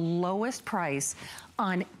is the lowest price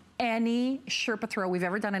on any Sherpa throw we've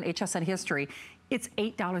ever done in HSN history. It's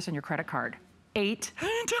 $8 on your credit card. $8 on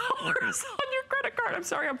your credit card. I'm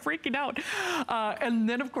sorry, I'm freaking out. And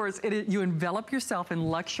then, of course, you envelop yourself in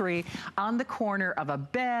luxury on the corner of a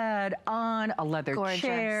bed, on a leather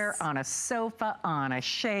chair, on a sofa, on a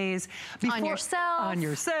chaise. On yourself. On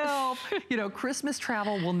yourself. You know, Christmas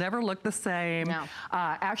travel will never look the same. No.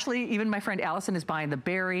 Actually, even my friend Allison is buying the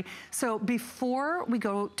berry. So before we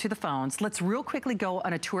go to the phones, let's real quickly go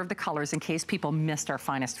on a tour of the colors in case people missed our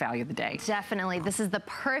finest value of the day. Definitely. This is the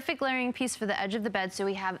perfect layering piece for the edge of the bed. So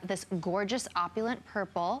we have this gorgeous opulent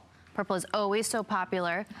purple. Purple is always so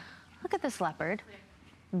popular. Look at this leopard.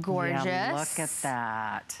 Gorgeous. Yeah, look at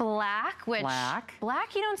that. Black, which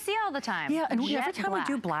black you don't see all the time. Yeah, and Jet every time we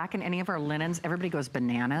do black in any of our linens, everybody goes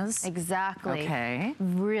bananas. Exactly. Okay.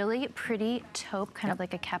 Really pretty taupe, kind of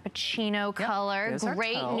like a cappuccino color.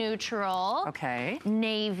 Great neutral. Okay.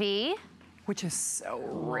 Navy. Which is so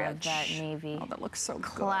rich. Love that navy. Oh, that looks so good.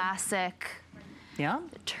 Classic. Yeah.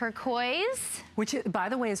 Turquoise. Which, by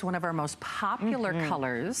the way, is one of our most popular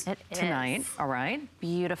colors tonight. All right.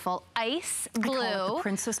 Beautiful. Ice blue. I call it the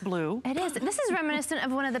Princess Blue. It is. This is reminiscent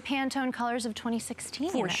of one of the Pantone colors of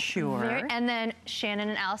 2016. For sure. And then Shannon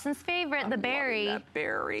and Allison's favorite, the berry. That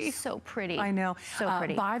berry. So pretty. I know. So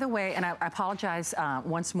pretty. By the way, and I apologize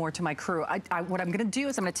once more to my crew, what I'm going to do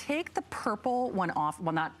is I'm going to take the purple one off,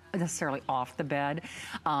 well, not necessarily off the bed,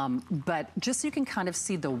 but just so you can kind of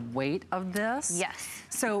see the weight of this. Yes.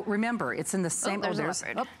 So remember, it's in the same. There's a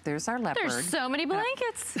leopard. There's our leopard. There's so many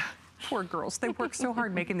blankets. Poor girls, they work so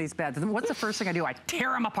hard making these beds. And what's the first thing I do? I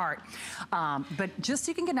tear them apart. But just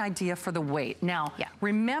so you can get an idea for the weight. Now,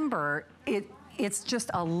 remember, it's just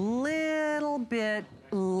a little bit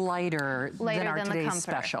lighter than our today's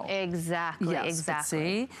special. Exactly, yes,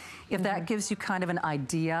 exactly. See, if that gives you kind of an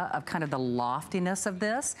idea of kind of the loftiness of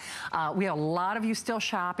this. We have a lot of you still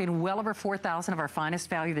shopping, well over 4,000 of our finest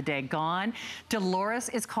value of the day gone. Dolores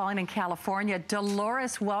is calling in California.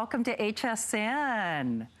 Dolores, welcome to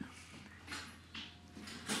HSN.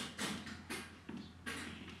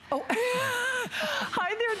 Oh, hi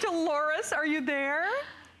there, Dolores, are you there?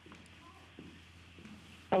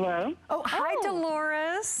 Hello? Oh, hi,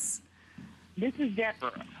 Dolores. This is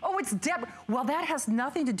Deborah. Oh, it's Deborah. Well, that has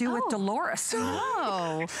nothing to do with Dolores.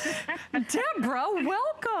 Oh. Deborah,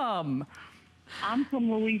 welcome. I'm from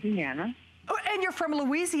Louisiana. Oh, and you're from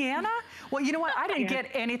Louisiana? Well, you know what? I didn't get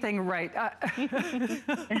anything right.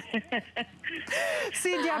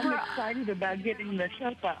 See, Deborah. I'm excited about getting the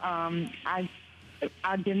Sherpa.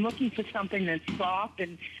 I've been looking for something that's soft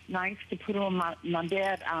and nice to put on my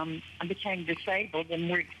bed. I became disabled, and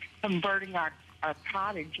we're converting our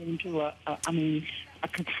cottage into a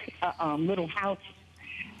little house.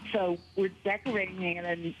 So we're decorating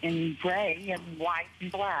it in gray and white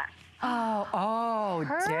and black. Oh,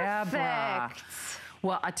 Deborah.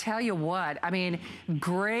 Well, I tell you what, I mean,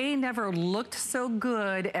 gray never looked so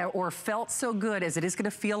good or felt so good as it is going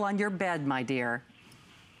to feel on your bed, my dear.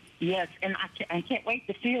 Yes, and I can't wait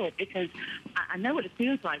to feel it because I know what it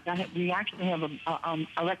feels like. We actually have an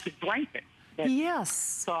electric blanket that's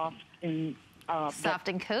soft and soft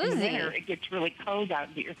and cozy. In winter, it gets really cold out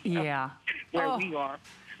here. Where we are.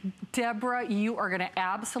 Deborah, you are going to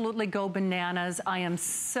absolutely go bananas. I am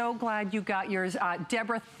so glad you got yours.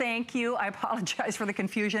 Deborah, thank you. I apologize for the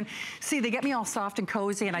confusion. See, they get me all soft and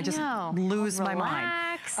cozy, and I just lose my mind.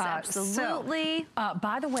 Relax, absolutely. So,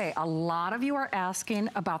 by the way, a lot of you are asking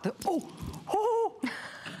about the...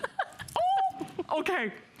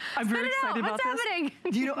 Okay, I'm very excited about this. What's happening?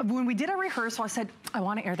 You know, when we did our rehearsal, I said, I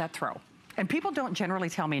want to air that throw. And people don't generally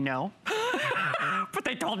tell me no, but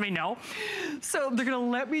they told me no. So they're gonna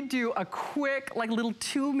let me do a quick, like little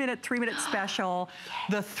 2-minute, 3-minute special,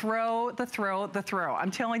 the throw, the throw, the throw.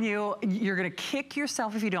 I'm telling you, you're gonna kick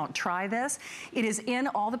yourself if you don't try this. It is in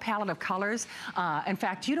all the palette of colors. In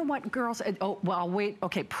fact, you know what, girls? Oh, well, I'll wait.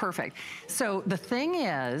 Okay, perfect. So the thing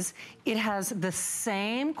is, it has the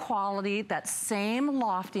same quality, that same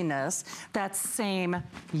loftiness, that same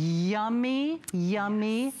yummy,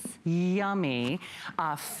 yummy, yummy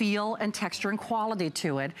feel and texture and quality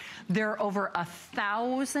to it. There are over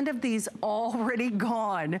 1,000 of these already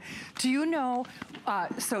gone. Do you know,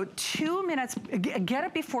 so 2 minutes, get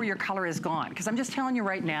it before your color is gone, because I'm just telling you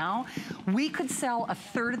right now, we could sell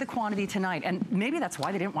 1/3 of the quantity tonight, and maybe that's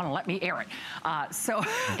why they didn't want to let me air it. So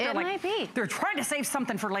it might be. They're trying to save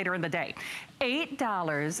something for later in the day.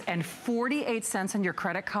 $8.48 on your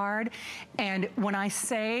credit card, and when I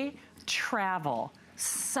say travel,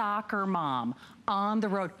 soccer mom, on the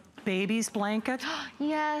road, baby's blanket.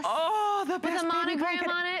 Yes. Oh, the best With a baby monogram blanket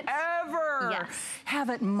on it. ever. Yes. Have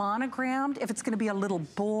it monogrammed if it's gonna be a little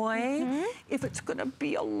boy, if it's gonna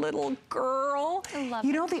be a little girl. I love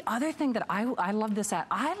You know, it. the other thing that I love this at,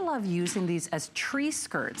 I love using these as tree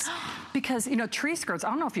skirts because, you know, tree skirts, I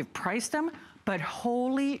don't know if you've priced them, but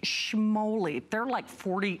holy schmoly, they're like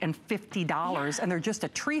 $40 and $50 and they're just a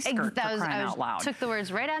tree skirt for crying out loud. Took the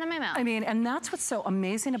words right out of my mouth. I mean, and that's what's so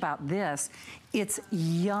amazing about this. It's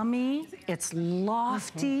yummy, it's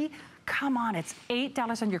lofty. Come on, it's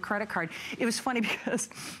 $8 on your credit card. It was funny because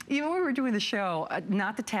even when we were doing the show,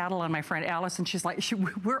 not to tattle on my friend Allison, she's like,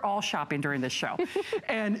 we're all shopping during this show.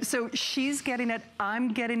 And so she's getting it,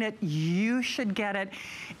 I'm getting it, you should get it.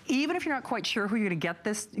 Even if you're not quite sure who you're gonna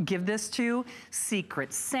give this to,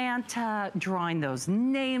 Secret Santa, drawing those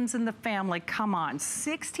names in the family, come on,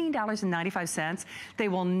 $16.95. They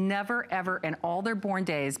will never, ever in all their born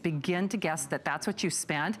days begin to guess that that's what you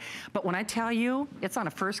spent. But when I tell you, it's on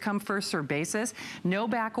a first come, first serve basis, no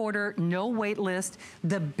back order, no wait list.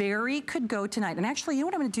 The berry could go tonight. And actually, you know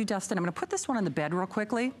what I'm gonna do, Dustin? I'm gonna put this one on the bed real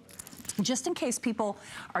quickly. Just in case people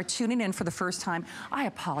are tuning in for the first time. I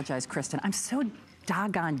apologize, Kristen. I'm so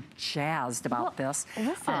doggone jazzed about this.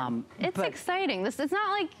 Listen, it's exciting. It's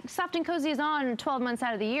not like Soft and Cozy is on 12 months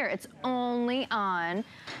out of the year. It's only on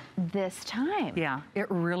this time. Yeah, it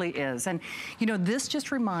really is. And you know, this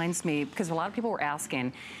just reminds me, because a lot of people were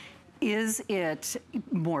asking, is it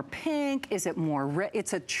more pink? Is it more red?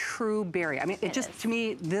 It's a true berry. I mean, it just, to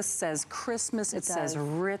me, this says Christmas. It says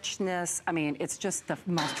richness. I mean, it's just the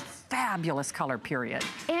most fabulous color, period.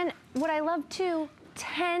 And what I love too,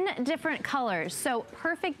 10 different colors. So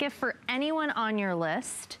perfect gift for anyone on your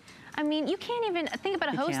list. I mean, you can't even think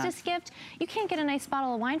about a hostess gift. You can't get a nice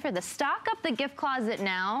bottle of wine for this. Stock up the gift closet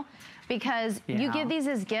now, because you give these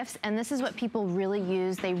as gifts, and this is what people really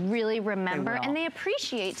use. They really remember, and they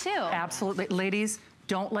appreciate too. Absolutely. Ladies,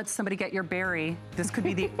 don't let somebody get your berry. This could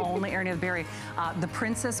be the only area of the berry. The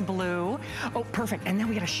Princess Blue. Oh, perfect. And then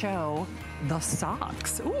we got to show the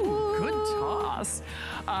socks. Ooh, good toss.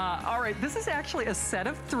 All right, this is actually a set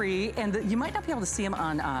of 3, and you might not be able to see them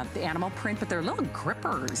on the animal print, but they're little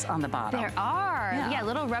grippers on the bottom. There are. Yeah,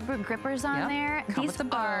 little rubber grippers on there. Come with the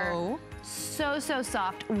bow. So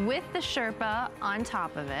soft with the Sherpa on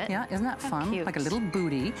top of it. Yeah, isn't that fun? Cute. Like a little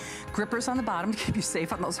booty. Grippers on the bottom to keep you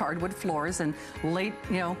safe on those hardwood floors and late,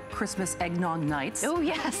 you know, Christmas eggnog nights. Oh,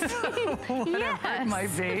 yes. Whatever it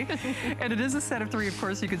might be. And it is a set of 3, of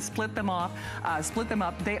course. You can split them off, split them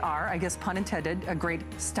up. They are, I guess, pun intended, a great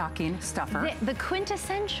stocking stuffer. The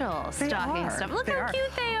quintessential stocking stuffer. Look how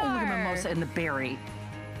cute they are. Oh, the mimosa and the berry.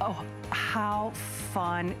 Oh, how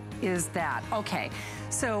fun is that? Okay,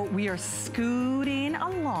 so we are scooting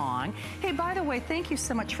along. Hey, by the way, thank you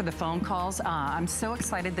so much for the phone calls. I'm so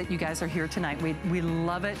excited that you guys are here tonight. We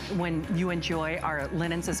love it when you enjoy our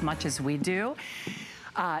linens as much as we do.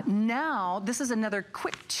 Now, this is another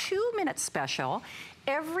quick 2-minute special.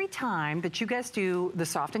 Every time that you guys do the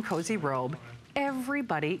Soft and Cozy robe,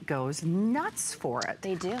 everybody goes nuts for it.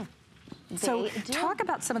 They do. So talk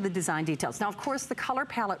about some of the design details. Now, of course, the color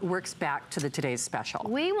palette works back to the today's special.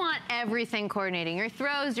 We want everything coordinating. Your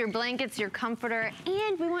throws, your blankets, your comforter,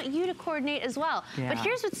 and we want you to coordinate as well. But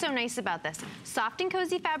here's what's so nice about this. Soft and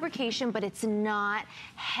cozy fabrication, but it's not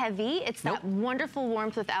heavy. It's that wonderful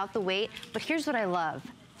warmth without the weight. But here's what I love.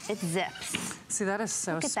 It zips. See, that is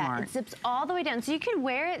so Look at smart. that. It zips all the way down. So you could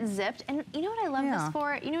wear it zipped. And you know what I love this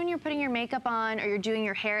for? You know when you're putting your makeup on or you're doing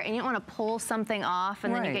your hair and you don't want to pull something off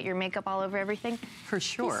and then you get your makeup all over everything? For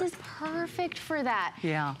sure. This is perfect for that.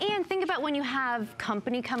 Yeah. And think about when you have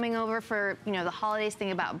company coming over for, you know, the holidays,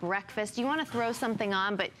 think about breakfast. You want to throw something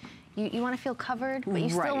on, but you want to feel covered, but you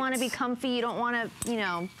still want to be comfy. You don't want to, you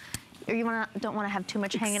know, or you don't want to have too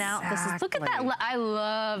much hanging out. Look at that. I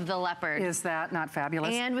love the leopard. Is that not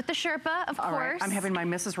fabulous? And with the Sherpa, of course. Right. I'm having my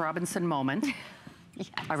Mrs. Robinson moment.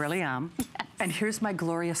 I really am. Yes. And here's my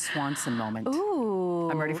Gloria Swanson moment. Ooh.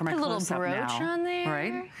 I'm ready for my close-up now. A little brooch on there.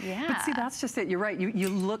 Right? Yeah. But see, that's just it. You're right. You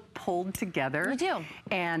look pulled together. You do.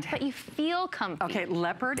 But you feel comfy. Okay,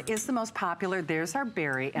 leopard is the most popular. There's our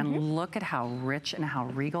berry. And look at how rich and how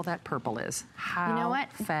regal that purple is. How you know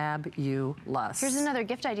what? Fabulous. Here's another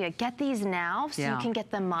gift idea. Get these now so you can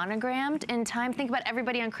get them monogrammed in time. Think about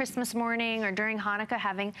everybody on Christmas morning or during Hanukkah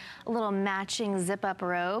having a little matching zip-up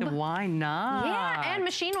robe. Why not? Yeah, and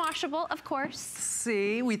machine washable, of course.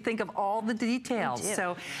 See, we think of all the details.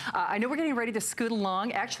 So I know we're getting ready to scoot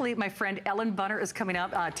along. Actually, my friend Ellen Bunner is coming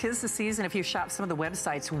up. 'Tis the season. If you shop some of the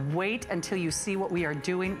websites, wait until you see what we are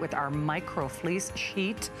doing with our micro fleece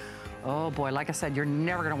sheet. Oh boy, like I said, you're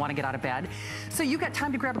never gonna wanna get out of bed. So you got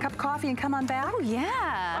time to grab a cup of coffee and come on back? Oh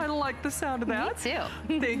yeah. I like the sound of that. Me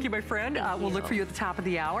too. Thank you, my friend. We'll look for you at the top of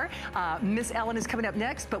the hour. Miss Ellen is coming up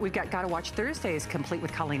next, but we've got Gotta Watch Thursdays, complete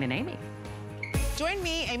with Colleen and Amy. Join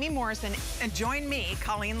me, Amy Morrison, and join me,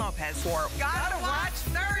 Colleen Lopez, for Gotta Watch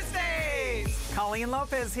Thursdays. Colleen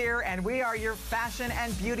Lopez here, and we are your fashion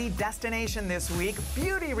and beauty destination this week.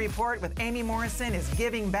 Beauty Report with Amy Morrison is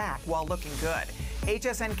giving back while looking good.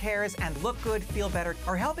 HSN Cares and Look Good, Feel Better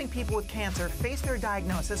are helping people with cancer face their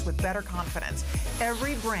diagnosis with better confidence.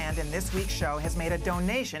 Every brand in this week's show has made a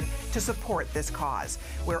donation to support this cause.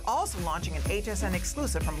 We're also launching an HSN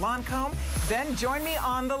exclusive from Lancôme. Then join me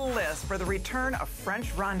on the list for the return of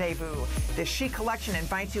French Rendezvous. This chic collection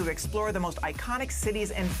invites you to explore the most iconic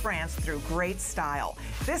cities in France through great style.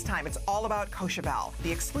 This time it's all about Courchevel,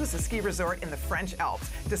 the exclusive ski resort in the French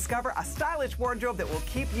Alps. Discover a stylish wardrobe that will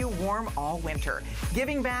keep you warm all winter.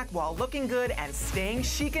 Giving back while looking good and staying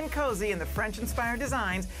chic and cozy in the French-inspired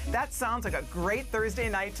designs, that sounds like a great Thursday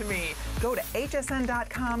night to me. Go to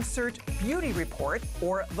hsn.com, search Beauty Report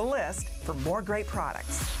or The List for more great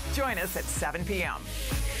products. Join us at 7 p.m.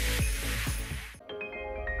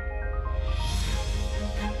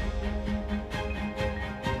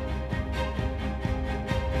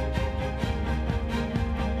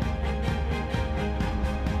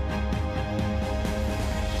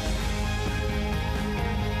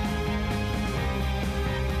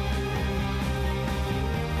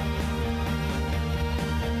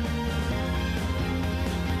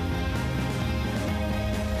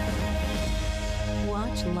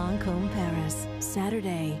 Watch Lancôme Paris,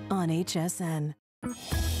 Saturday on HSN.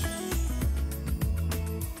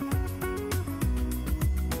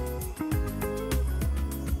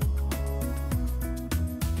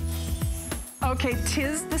 Okay,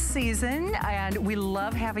 'tis the season, and we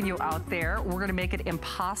love having you out there. We're gonna make it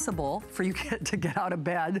impossible for you to get out of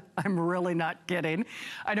bed. I'm really not kidding.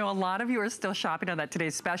 I know a lot of you are still shopping on that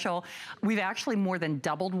today's special. We've actually more than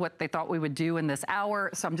doubled what they thought we would do in this hour,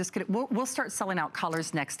 so I'm just gonna, we'll start selling out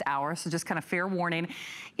colors next hour, so just kind of fair warning.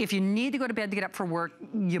 If you need to go to bed to get up for work,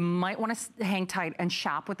 you might wanna hang tight and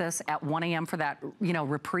shop with us at 1 a.m. for that, you know,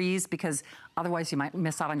 reprise, because otherwise you might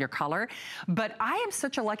miss out on your color. But I am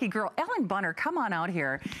such a lucky girl. Ellen Bunner, come on out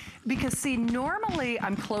here. Because see, normally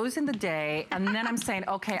I'm closing the day and then I'm saying,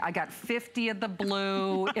 okay, I got 50 of the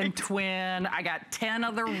blue in twin. I got 10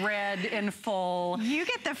 of the red in full. You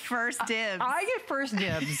get the first dibs. I get first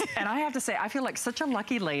dibs. And I have to say, I feel like such a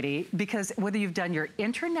lucky lady, because whether you've done your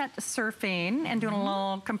internet surfing and doing a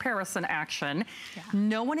little comparison action,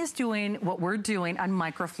 no one is doing what we're doing on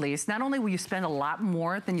microfleece. Not only will you spend a lot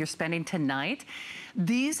more than you're spending tonight,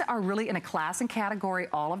 these are really in a class and category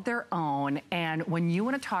all of their own. And when you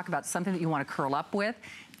want to talk about something that you want to curl up with,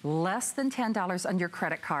 less than $10 on your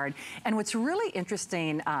credit card. And what's really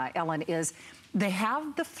interesting, Ellen, is they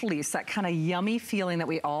have the fleece, that kind of yummy feeling that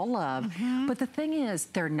we all love. But the thing is,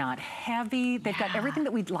 they're not heavy. They've got everything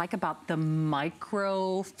that we'd like about the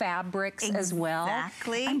micro fabrics as well.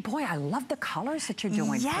 Exactly. And boy, I love the colors that you're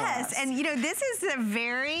doing for us. Yes, and you know, this is the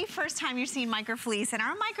very first time you're seeing microfleece, and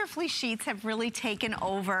our microfleece sheets have really taken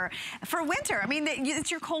over for winter. I mean,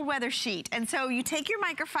 it's your cold weather sheet. And so you take your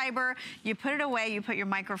microfiber, you put it away, you put your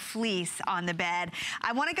microfleece on the bed.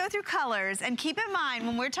 I want to go through colors, and keep in mind,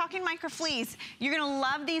 when we're talking microfleece, you're gonna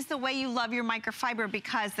love these the way you love your microfiber,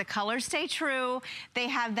 because the colors stay true. They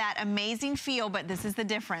have that amazing feel, but this is the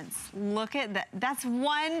difference. Look at that. That's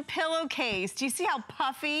one pillowcase. Do you see how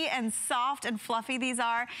puffy and soft and fluffy these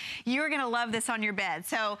are? You're gonna love this on your bed.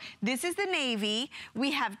 So this is the navy.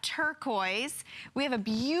 We have turquoise. We have a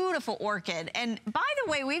beautiful orchid. And by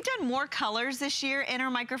the way, we've done more colors this year in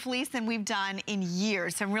our microfleece than we've done in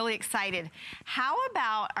years. So I'm really excited. How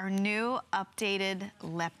about our new updated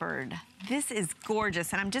leopard? This is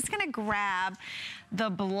gorgeous, and I'm just gonna grab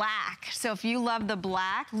the black. So if you love the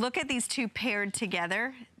black, look at these two paired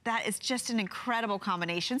together. That is just an incredible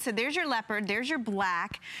combination. So there's your leopard, there's your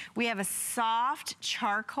black. We have a soft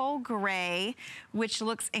charcoal gray, which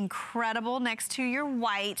looks incredible next to your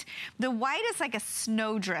white. The white is like a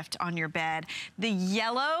snowdrift on your bed. The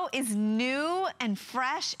yellow is new and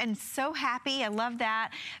fresh and so happy. I love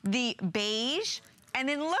that. The beige. And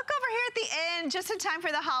then look over here at the end, just in time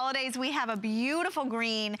for the holidays, we have a beautiful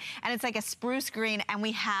green, and it's like a spruce green, and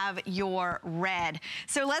we have your red.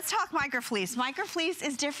 So let's talk microfleece. Microfleece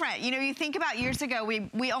is different. You know, you think about years ago,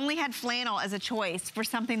 we only had flannel as a choice for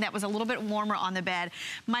something that was a little bit warmer on the bed.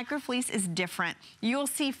 Microfleece is different. You'll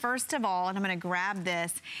see, first of all, and I'm gonna grab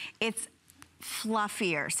this, it's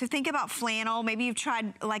fluffier. So think about flannel. Maybe you've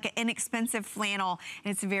tried like an inexpensive flannel,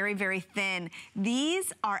 and it's very, very thin.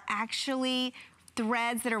 These are actually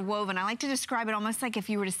threads that are woven. I like to describe it almost like if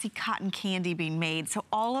you were to see cotton candy being made. So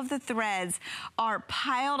all of the threads are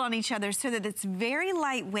piled on each other so that it's very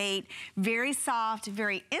lightweight, very soft,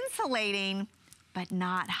 very insulating, but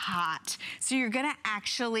not hot. So you're gonna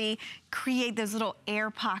actually create those little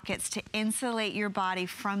air pockets to insulate your body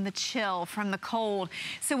from the chill, from the cold.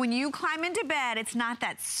 So when you climb into bed, it's not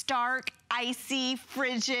that stark, icy,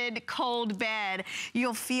 frigid, cold bed.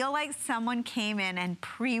 You'll feel like someone came in and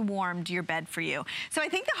pre-warmed your bed for you. So I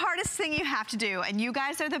think the hardest thing you have to do, and you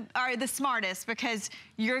guys are the smartest because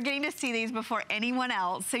you're getting to see these before anyone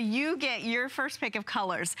else, so you get your first pick of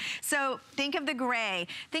colors. So think of the gray,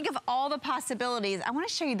 think of all the possibilities. I wanna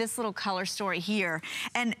show you this little color story here.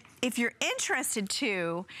 And if you're interested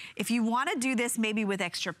too, if you wanna do this maybe with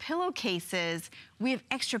extra pillowcases, we have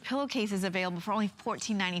extra pillowcases available for only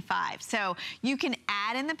 $14.95. So you can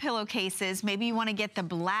add in the pillowcases. Maybe you wanna get the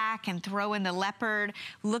black and throw in the leopard.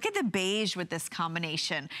 Look at the beige with this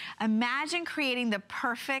combination. Imagine creating the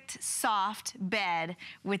perfect soft bed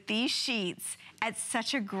with these sheets at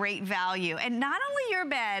such a great value. And not only your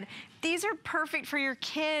bed, these are perfect for your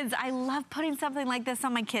kids. I love putting something like this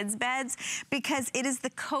on my kids' beds because it is the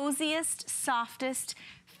coziest, softest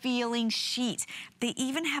feeling sheet. They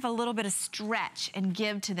even have a little bit of stretch and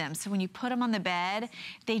give to them. So when you put them on the bed,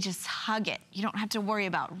 they just hug it. You don't have to worry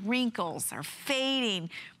about wrinkles or fading.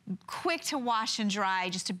 Quick to wash and dry,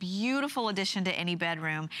 just a beautiful addition to any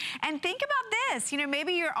bedroom. And think about this, you know,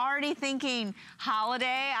 maybe you're already thinking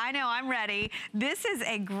holiday, I know I'm ready. This is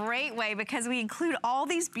a great way because we include all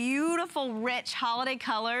these beautiful, rich holiday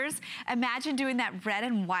colors. Imagine doing that red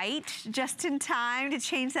and white just in time to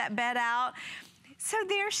change that bed out. So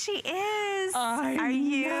there she is. Are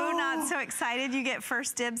you not so excited you get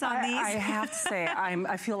first dibs on these? I have to say,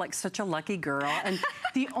 I feel like such a lucky girl. And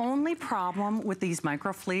the only problem with these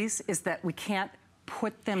micro fleece is that we can't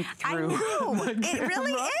put them through. I know, it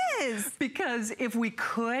really is. Because if we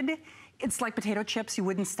could, it's like potato chips, you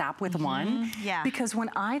wouldn't stop with one. Yeah. Because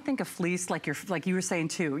when I think of fleece, like you were saying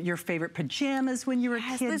too, your favorite pajamas when you were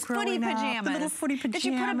a kid growing up. Pajamas. The little footy pajamas.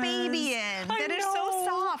 That you put a baby in. That are so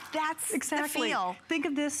soft. That's exactly the feel. Think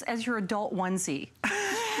of this as your adult onesie.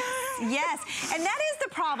 Yes, and that is the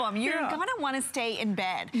problem. You're gonna wanna stay in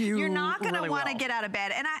bed. You're not gonna really wanna get out of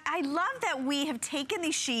bed. And I love that we have taken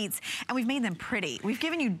these sheets and we've made them pretty. We've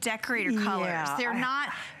given you decorator colors. They're not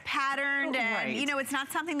patterned and, you know, it's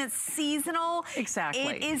not something that's seasonal. Exactly.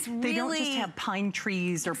 It is really... They don't just have pine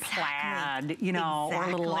trees or plaid, you know, or a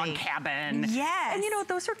little log cabin. Yes. And, you know,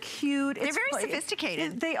 those are cute. They're very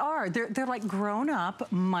sophisticated. They are. They're like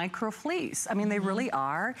grown-up micro fleece. I mean, they really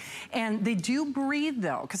are. And they do breathe,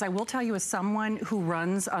 though, because I will tell you, as someone who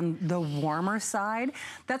runs on the warmer side,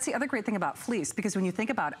 that's the other great thing about fleece, because when you think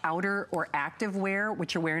about outer or active wear,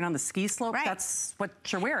 what you're wearing on the ski slope, that's what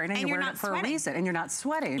you're wearing, and you're wearing it for a reason, and you're not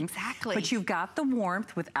sweating. Exactly. But you've got the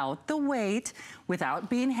warmth without the weight, without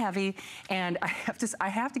being heavy, and I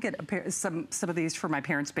have to get some of these for my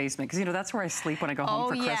parents' basement, because, you know, that's where I sleep when I go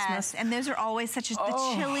home for Christmas. And those are always such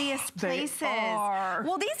the chilliest places. They are.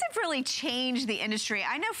 Well, these have really changed the industry.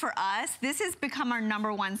 I know for us, this has become our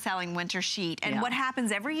 #1 selling winter sheet. And what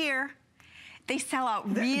happens every year, they sell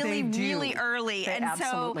out really early. They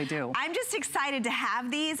absolutely do. I'm just excited to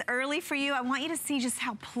have these early for you. I want you to see just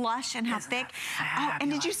how plush and how thick. Oh,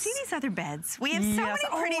 and did you see these other beds? We have so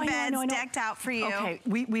many pretty beds decked out for you. Okay,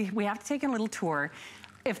 we have to take a little tour.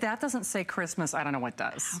 If that doesn't say Christmas, I don't know what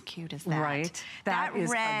does. How cute is that? Right? That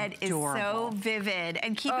is red adorable. is so vivid.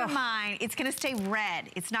 And keep in mind, it's gonna stay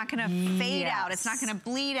red. It's not gonna fade out. It's not gonna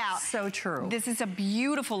bleed out. So true. This is a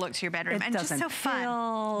beautiful look to your bedroom. It doesn't just so fun.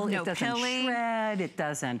 No it doesn't pilling. shred. It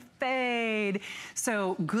doesn't fade.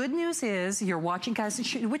 So good news is, you're watching, guys,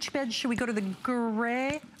 which bed should we go to? The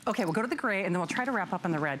gray? Okay, we'll go to the gray, and then we'll try to wrap up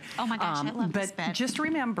in the red. Oh my gosh, I love this bed. But just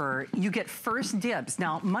remember, you get first dibs.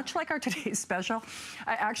 Now, much like our today's special,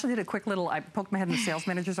 I actually did a quick little, I poked my head in the sales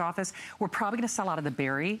manager's office. We're probably gonna sell out of the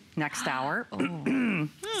berry next hour.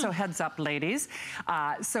 So heads up, ladies.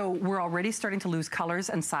 So we're already starting to lose colors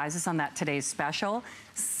and sizes on that today's special.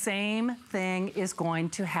 Same thing is going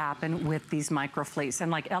to happen with these micro fleece.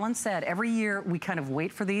 And like Ellen said, every year we kind of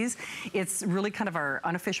wait for these. It's really kind of our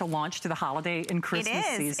unofficial launch to the holiday and Christmas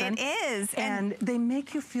season. It is. And they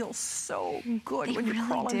make you feel so good when you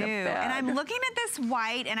crawl into bed. And I'm looking at this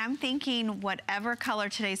white and I'm thinking whatever color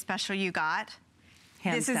today's special you got,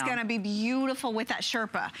 This is going to be beautiful with that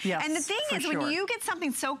Sherpa. Yes, and the thing is, when you get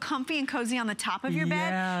something so comfy and cozy on the top of your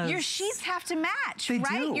bed, your sheets have to match,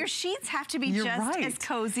 right? Your sheets have to be just as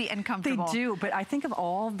cozy and comfortable. They do, but I think of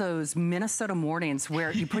all those Minnesota mornings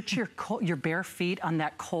where you put your bare feet on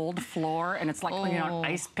that cold floor, and it's like you know, an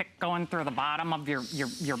ice pick going through the bottom of your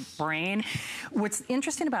brain. What's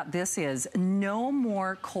interesting about this is no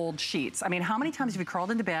more cold sheets. I mean, how many times have you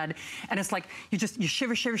crawled into bed and it's like you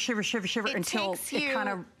shiver, shiver, shiver, shiver, shiver until it kind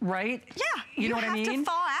of, right? Yeah. You know what I mean? You have to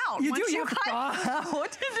fall out. You once do. You have to fall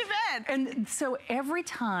out into bed. And so every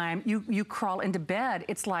time you crawl into bed,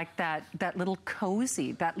 it's like that little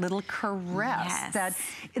cozy, that little caress,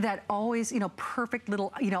 that always, you know, perfect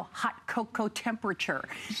little, you know, hot cocoa temperature.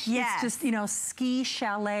 Yes. It's just, you know, ski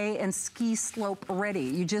chalet and ski slope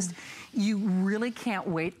ready. You really can't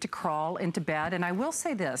wait to crawl into bed. And I will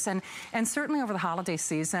say this, and certainly over the holiday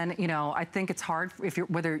season, you know, I think it's hard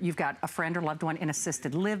whether you've got a friend or loved one in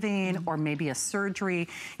assisted living or maybe a surgery.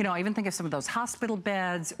 You know, I even think of some of those hospital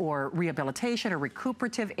beds or rehabilitation or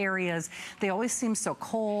recuperative areas. They always seem so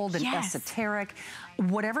cold and esoteric.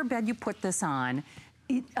 Whatever bed you put this on,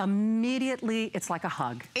 immediately it's like a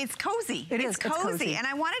hug. It's cozy. It's cozy. And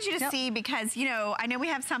I wanted you to see, because, you know, I know we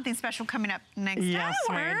have something special coming up next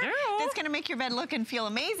hour that's going to make your bed look and feel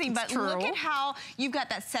amazing. But look at how you've got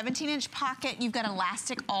that 17-inch pocket. You've got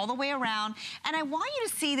elastic all the way around. And I want you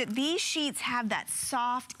to see that these sheets have that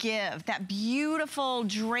soft give, that beautiful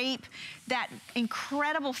drape, that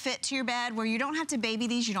incredible fit to your bed where you don't have to baby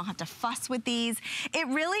these. You don't have to fuss with these. It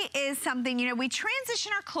really is something, you know, we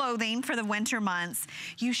transition our clothing for the winter months.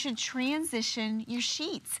 You should transition your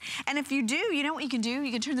sheets. And if you do, you know what you can do?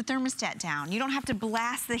 You can turn the thermostat down. You don't have to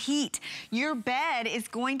blast the heat. Your bed is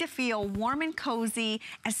going to feel warm and cozy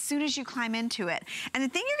as soon as you climb into it. And the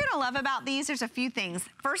thing you're gonna love about these, there's a few things.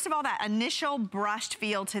 First of all, that initial brushed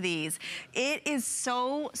feel to these. It is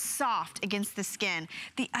so soft against the skin.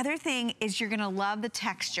 The other thing is you're gonna love the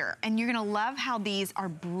texture, and you're gonna love how these are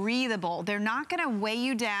breathable. They're not gonna weigh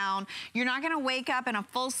you down. You're not gonna wake up in a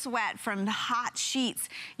full sweat from the hot sheets.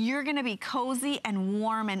 You're gonna be cozy and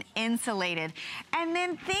warm and insulated. And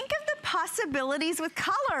then think of the possibilities with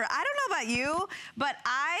color. I don't know about you, but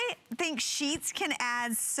I think sheets can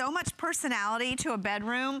add so much personality to a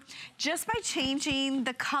bedroom just by changing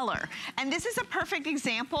the color. And this is a perfect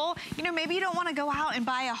example. You know, maybe you don't wanna go out and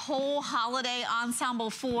buy a whole holiday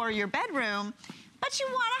ensemble for your bedroom, but you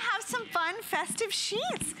wanna have some fun, festive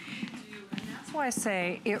sheets. That's why I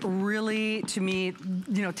say it really, to me,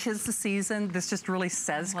 you know, 'tis the season. This just really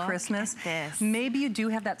says Christmas. Maybe you do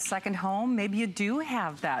have that second home. Maybe you do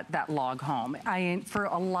have that log home. I mean, for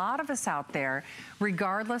a lot of us out there,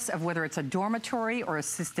 regardless of whether it's a dormitory or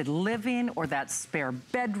assisted living or that spare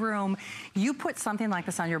bedroom, you put something like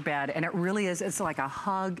this on your bed and it really is, it's like a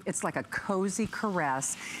hug. It's like a cozy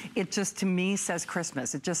caress. It just, to me, says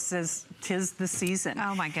Christmas. It just says 'tis the season.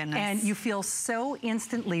 Oh my goodness. And you feel so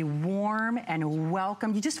instantly warm and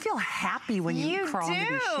welcome. You just feel happy when you crawl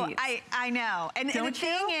into these sheets. I know. And the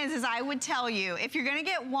thing is I would tell you, if you're gonna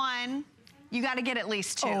get one, you got to get at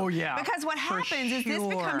least two. Oh, yeah. Because what happens is this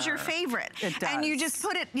becomes your favorite. It does. And you just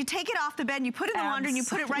put it, you take it off the bed and you put it in the laundry and you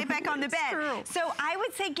put it right back on the bed. True. So I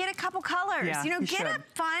would say get a couple colors. Yeah, you know, get should. a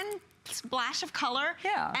fun splash of color,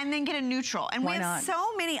 yeah, and then get a neutral. And Why we have not?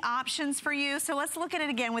 so many options for you. So let's look at it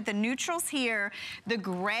again with the neutrals here, the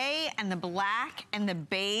gray and the black and the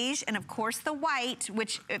beige, and of course the white,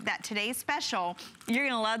 which that today's special, you're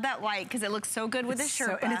gonna love that white because it looks so good with the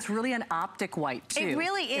Sherpa. And it's really an optic white too. It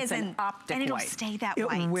really is. It's an optic and it'll white. stay that it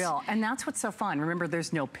white. It will, and that's what's so fun. Remember,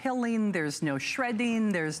 there's no pilling, there's no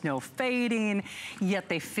shredding, there's no fading, yet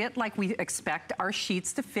they fit like we expect our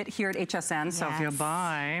sheets to fit here at HSN. So if you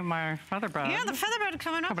buy my feather bed. Yeah, the feather bed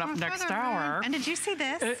coming up next hour. And did you see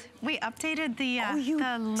this? We updated the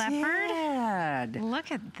leopard. Did.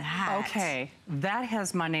 Look at that. Okay, that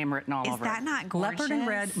has my name written all over it. Is that not gorgeous? Leopard and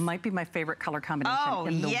red might be my favorite color combination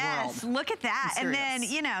in the world. Look at that. And then,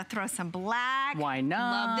 you know, throw some black. Why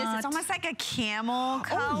not? Love this. It's almost like a camel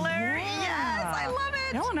color. Yeah. Yes, I love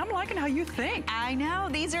it. No, and I'm liking how you think. I know.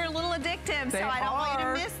 These are a little addictive, so I don't want you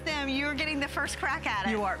to miss them. You're getting the first crack at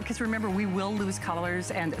it. You are, because remember, we will lose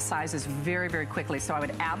colors and sizes very, very quickly, so I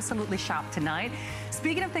would absolutely shop tonight.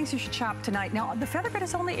 Speaking of things you should shop tonight, now the feather bed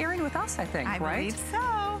is only airing with us, I think, right? I believe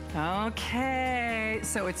so. Okay,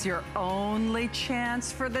 so it's your only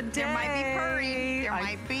chance for the day. There might be purring. There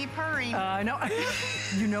might be purring. No,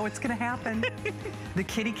 you know it's gonna happen. The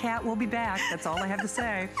kitty cat will be back. That's all I have to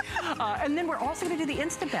say. And then we're also gonna do the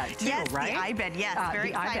Instant Bed too, right? Yes, the iBed, yes, very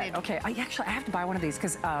excited. Okay, I have to buy one of these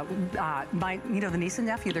because the niece and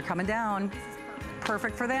nephew, they're coming down.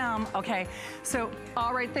 perfect for them. Okay, so,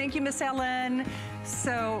 all right, thank you, Miss Ellen.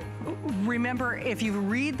 So remember, if you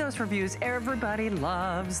read those reviews, everybody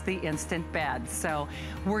loves the instant bed. So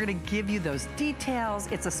we're gonna give you those details.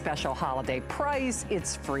 It's a special holiday price.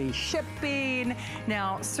 It's free shipping.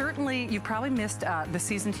 Now, certainly you've probably missed the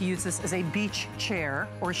season to use this as a beach chair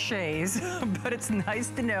or chaise, but it's nice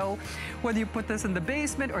to know whether you put this in the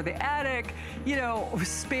basement or the attic, you know,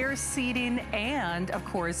 spare seating and, of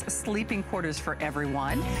course, sleeping quarters for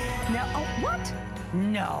everyone. Now, oh, what?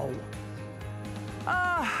 No.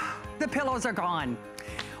 The pillows are gone.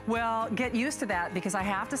 Well, get used to that because I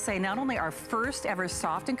have to say, not only our first ever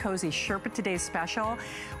soft and cozy Sherpa Today special,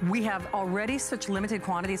 we have already such limited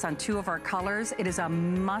quantities on 2 of our colors. It is a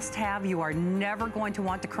must-have. You are never going to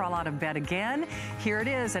want to crawl out of bed again. Here it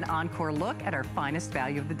is, an encore look at our finest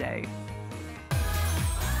value of the day.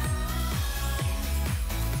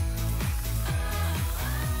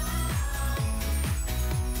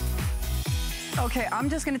 Okay, I'm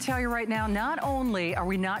just gonna tell you right now, not only are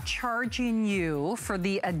we not charging you for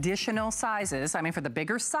the additional sizes, I mean for the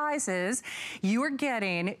bigger sizes, you are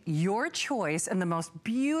getting your choice in the most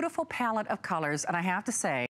beautiful palette of colors, and I have to say,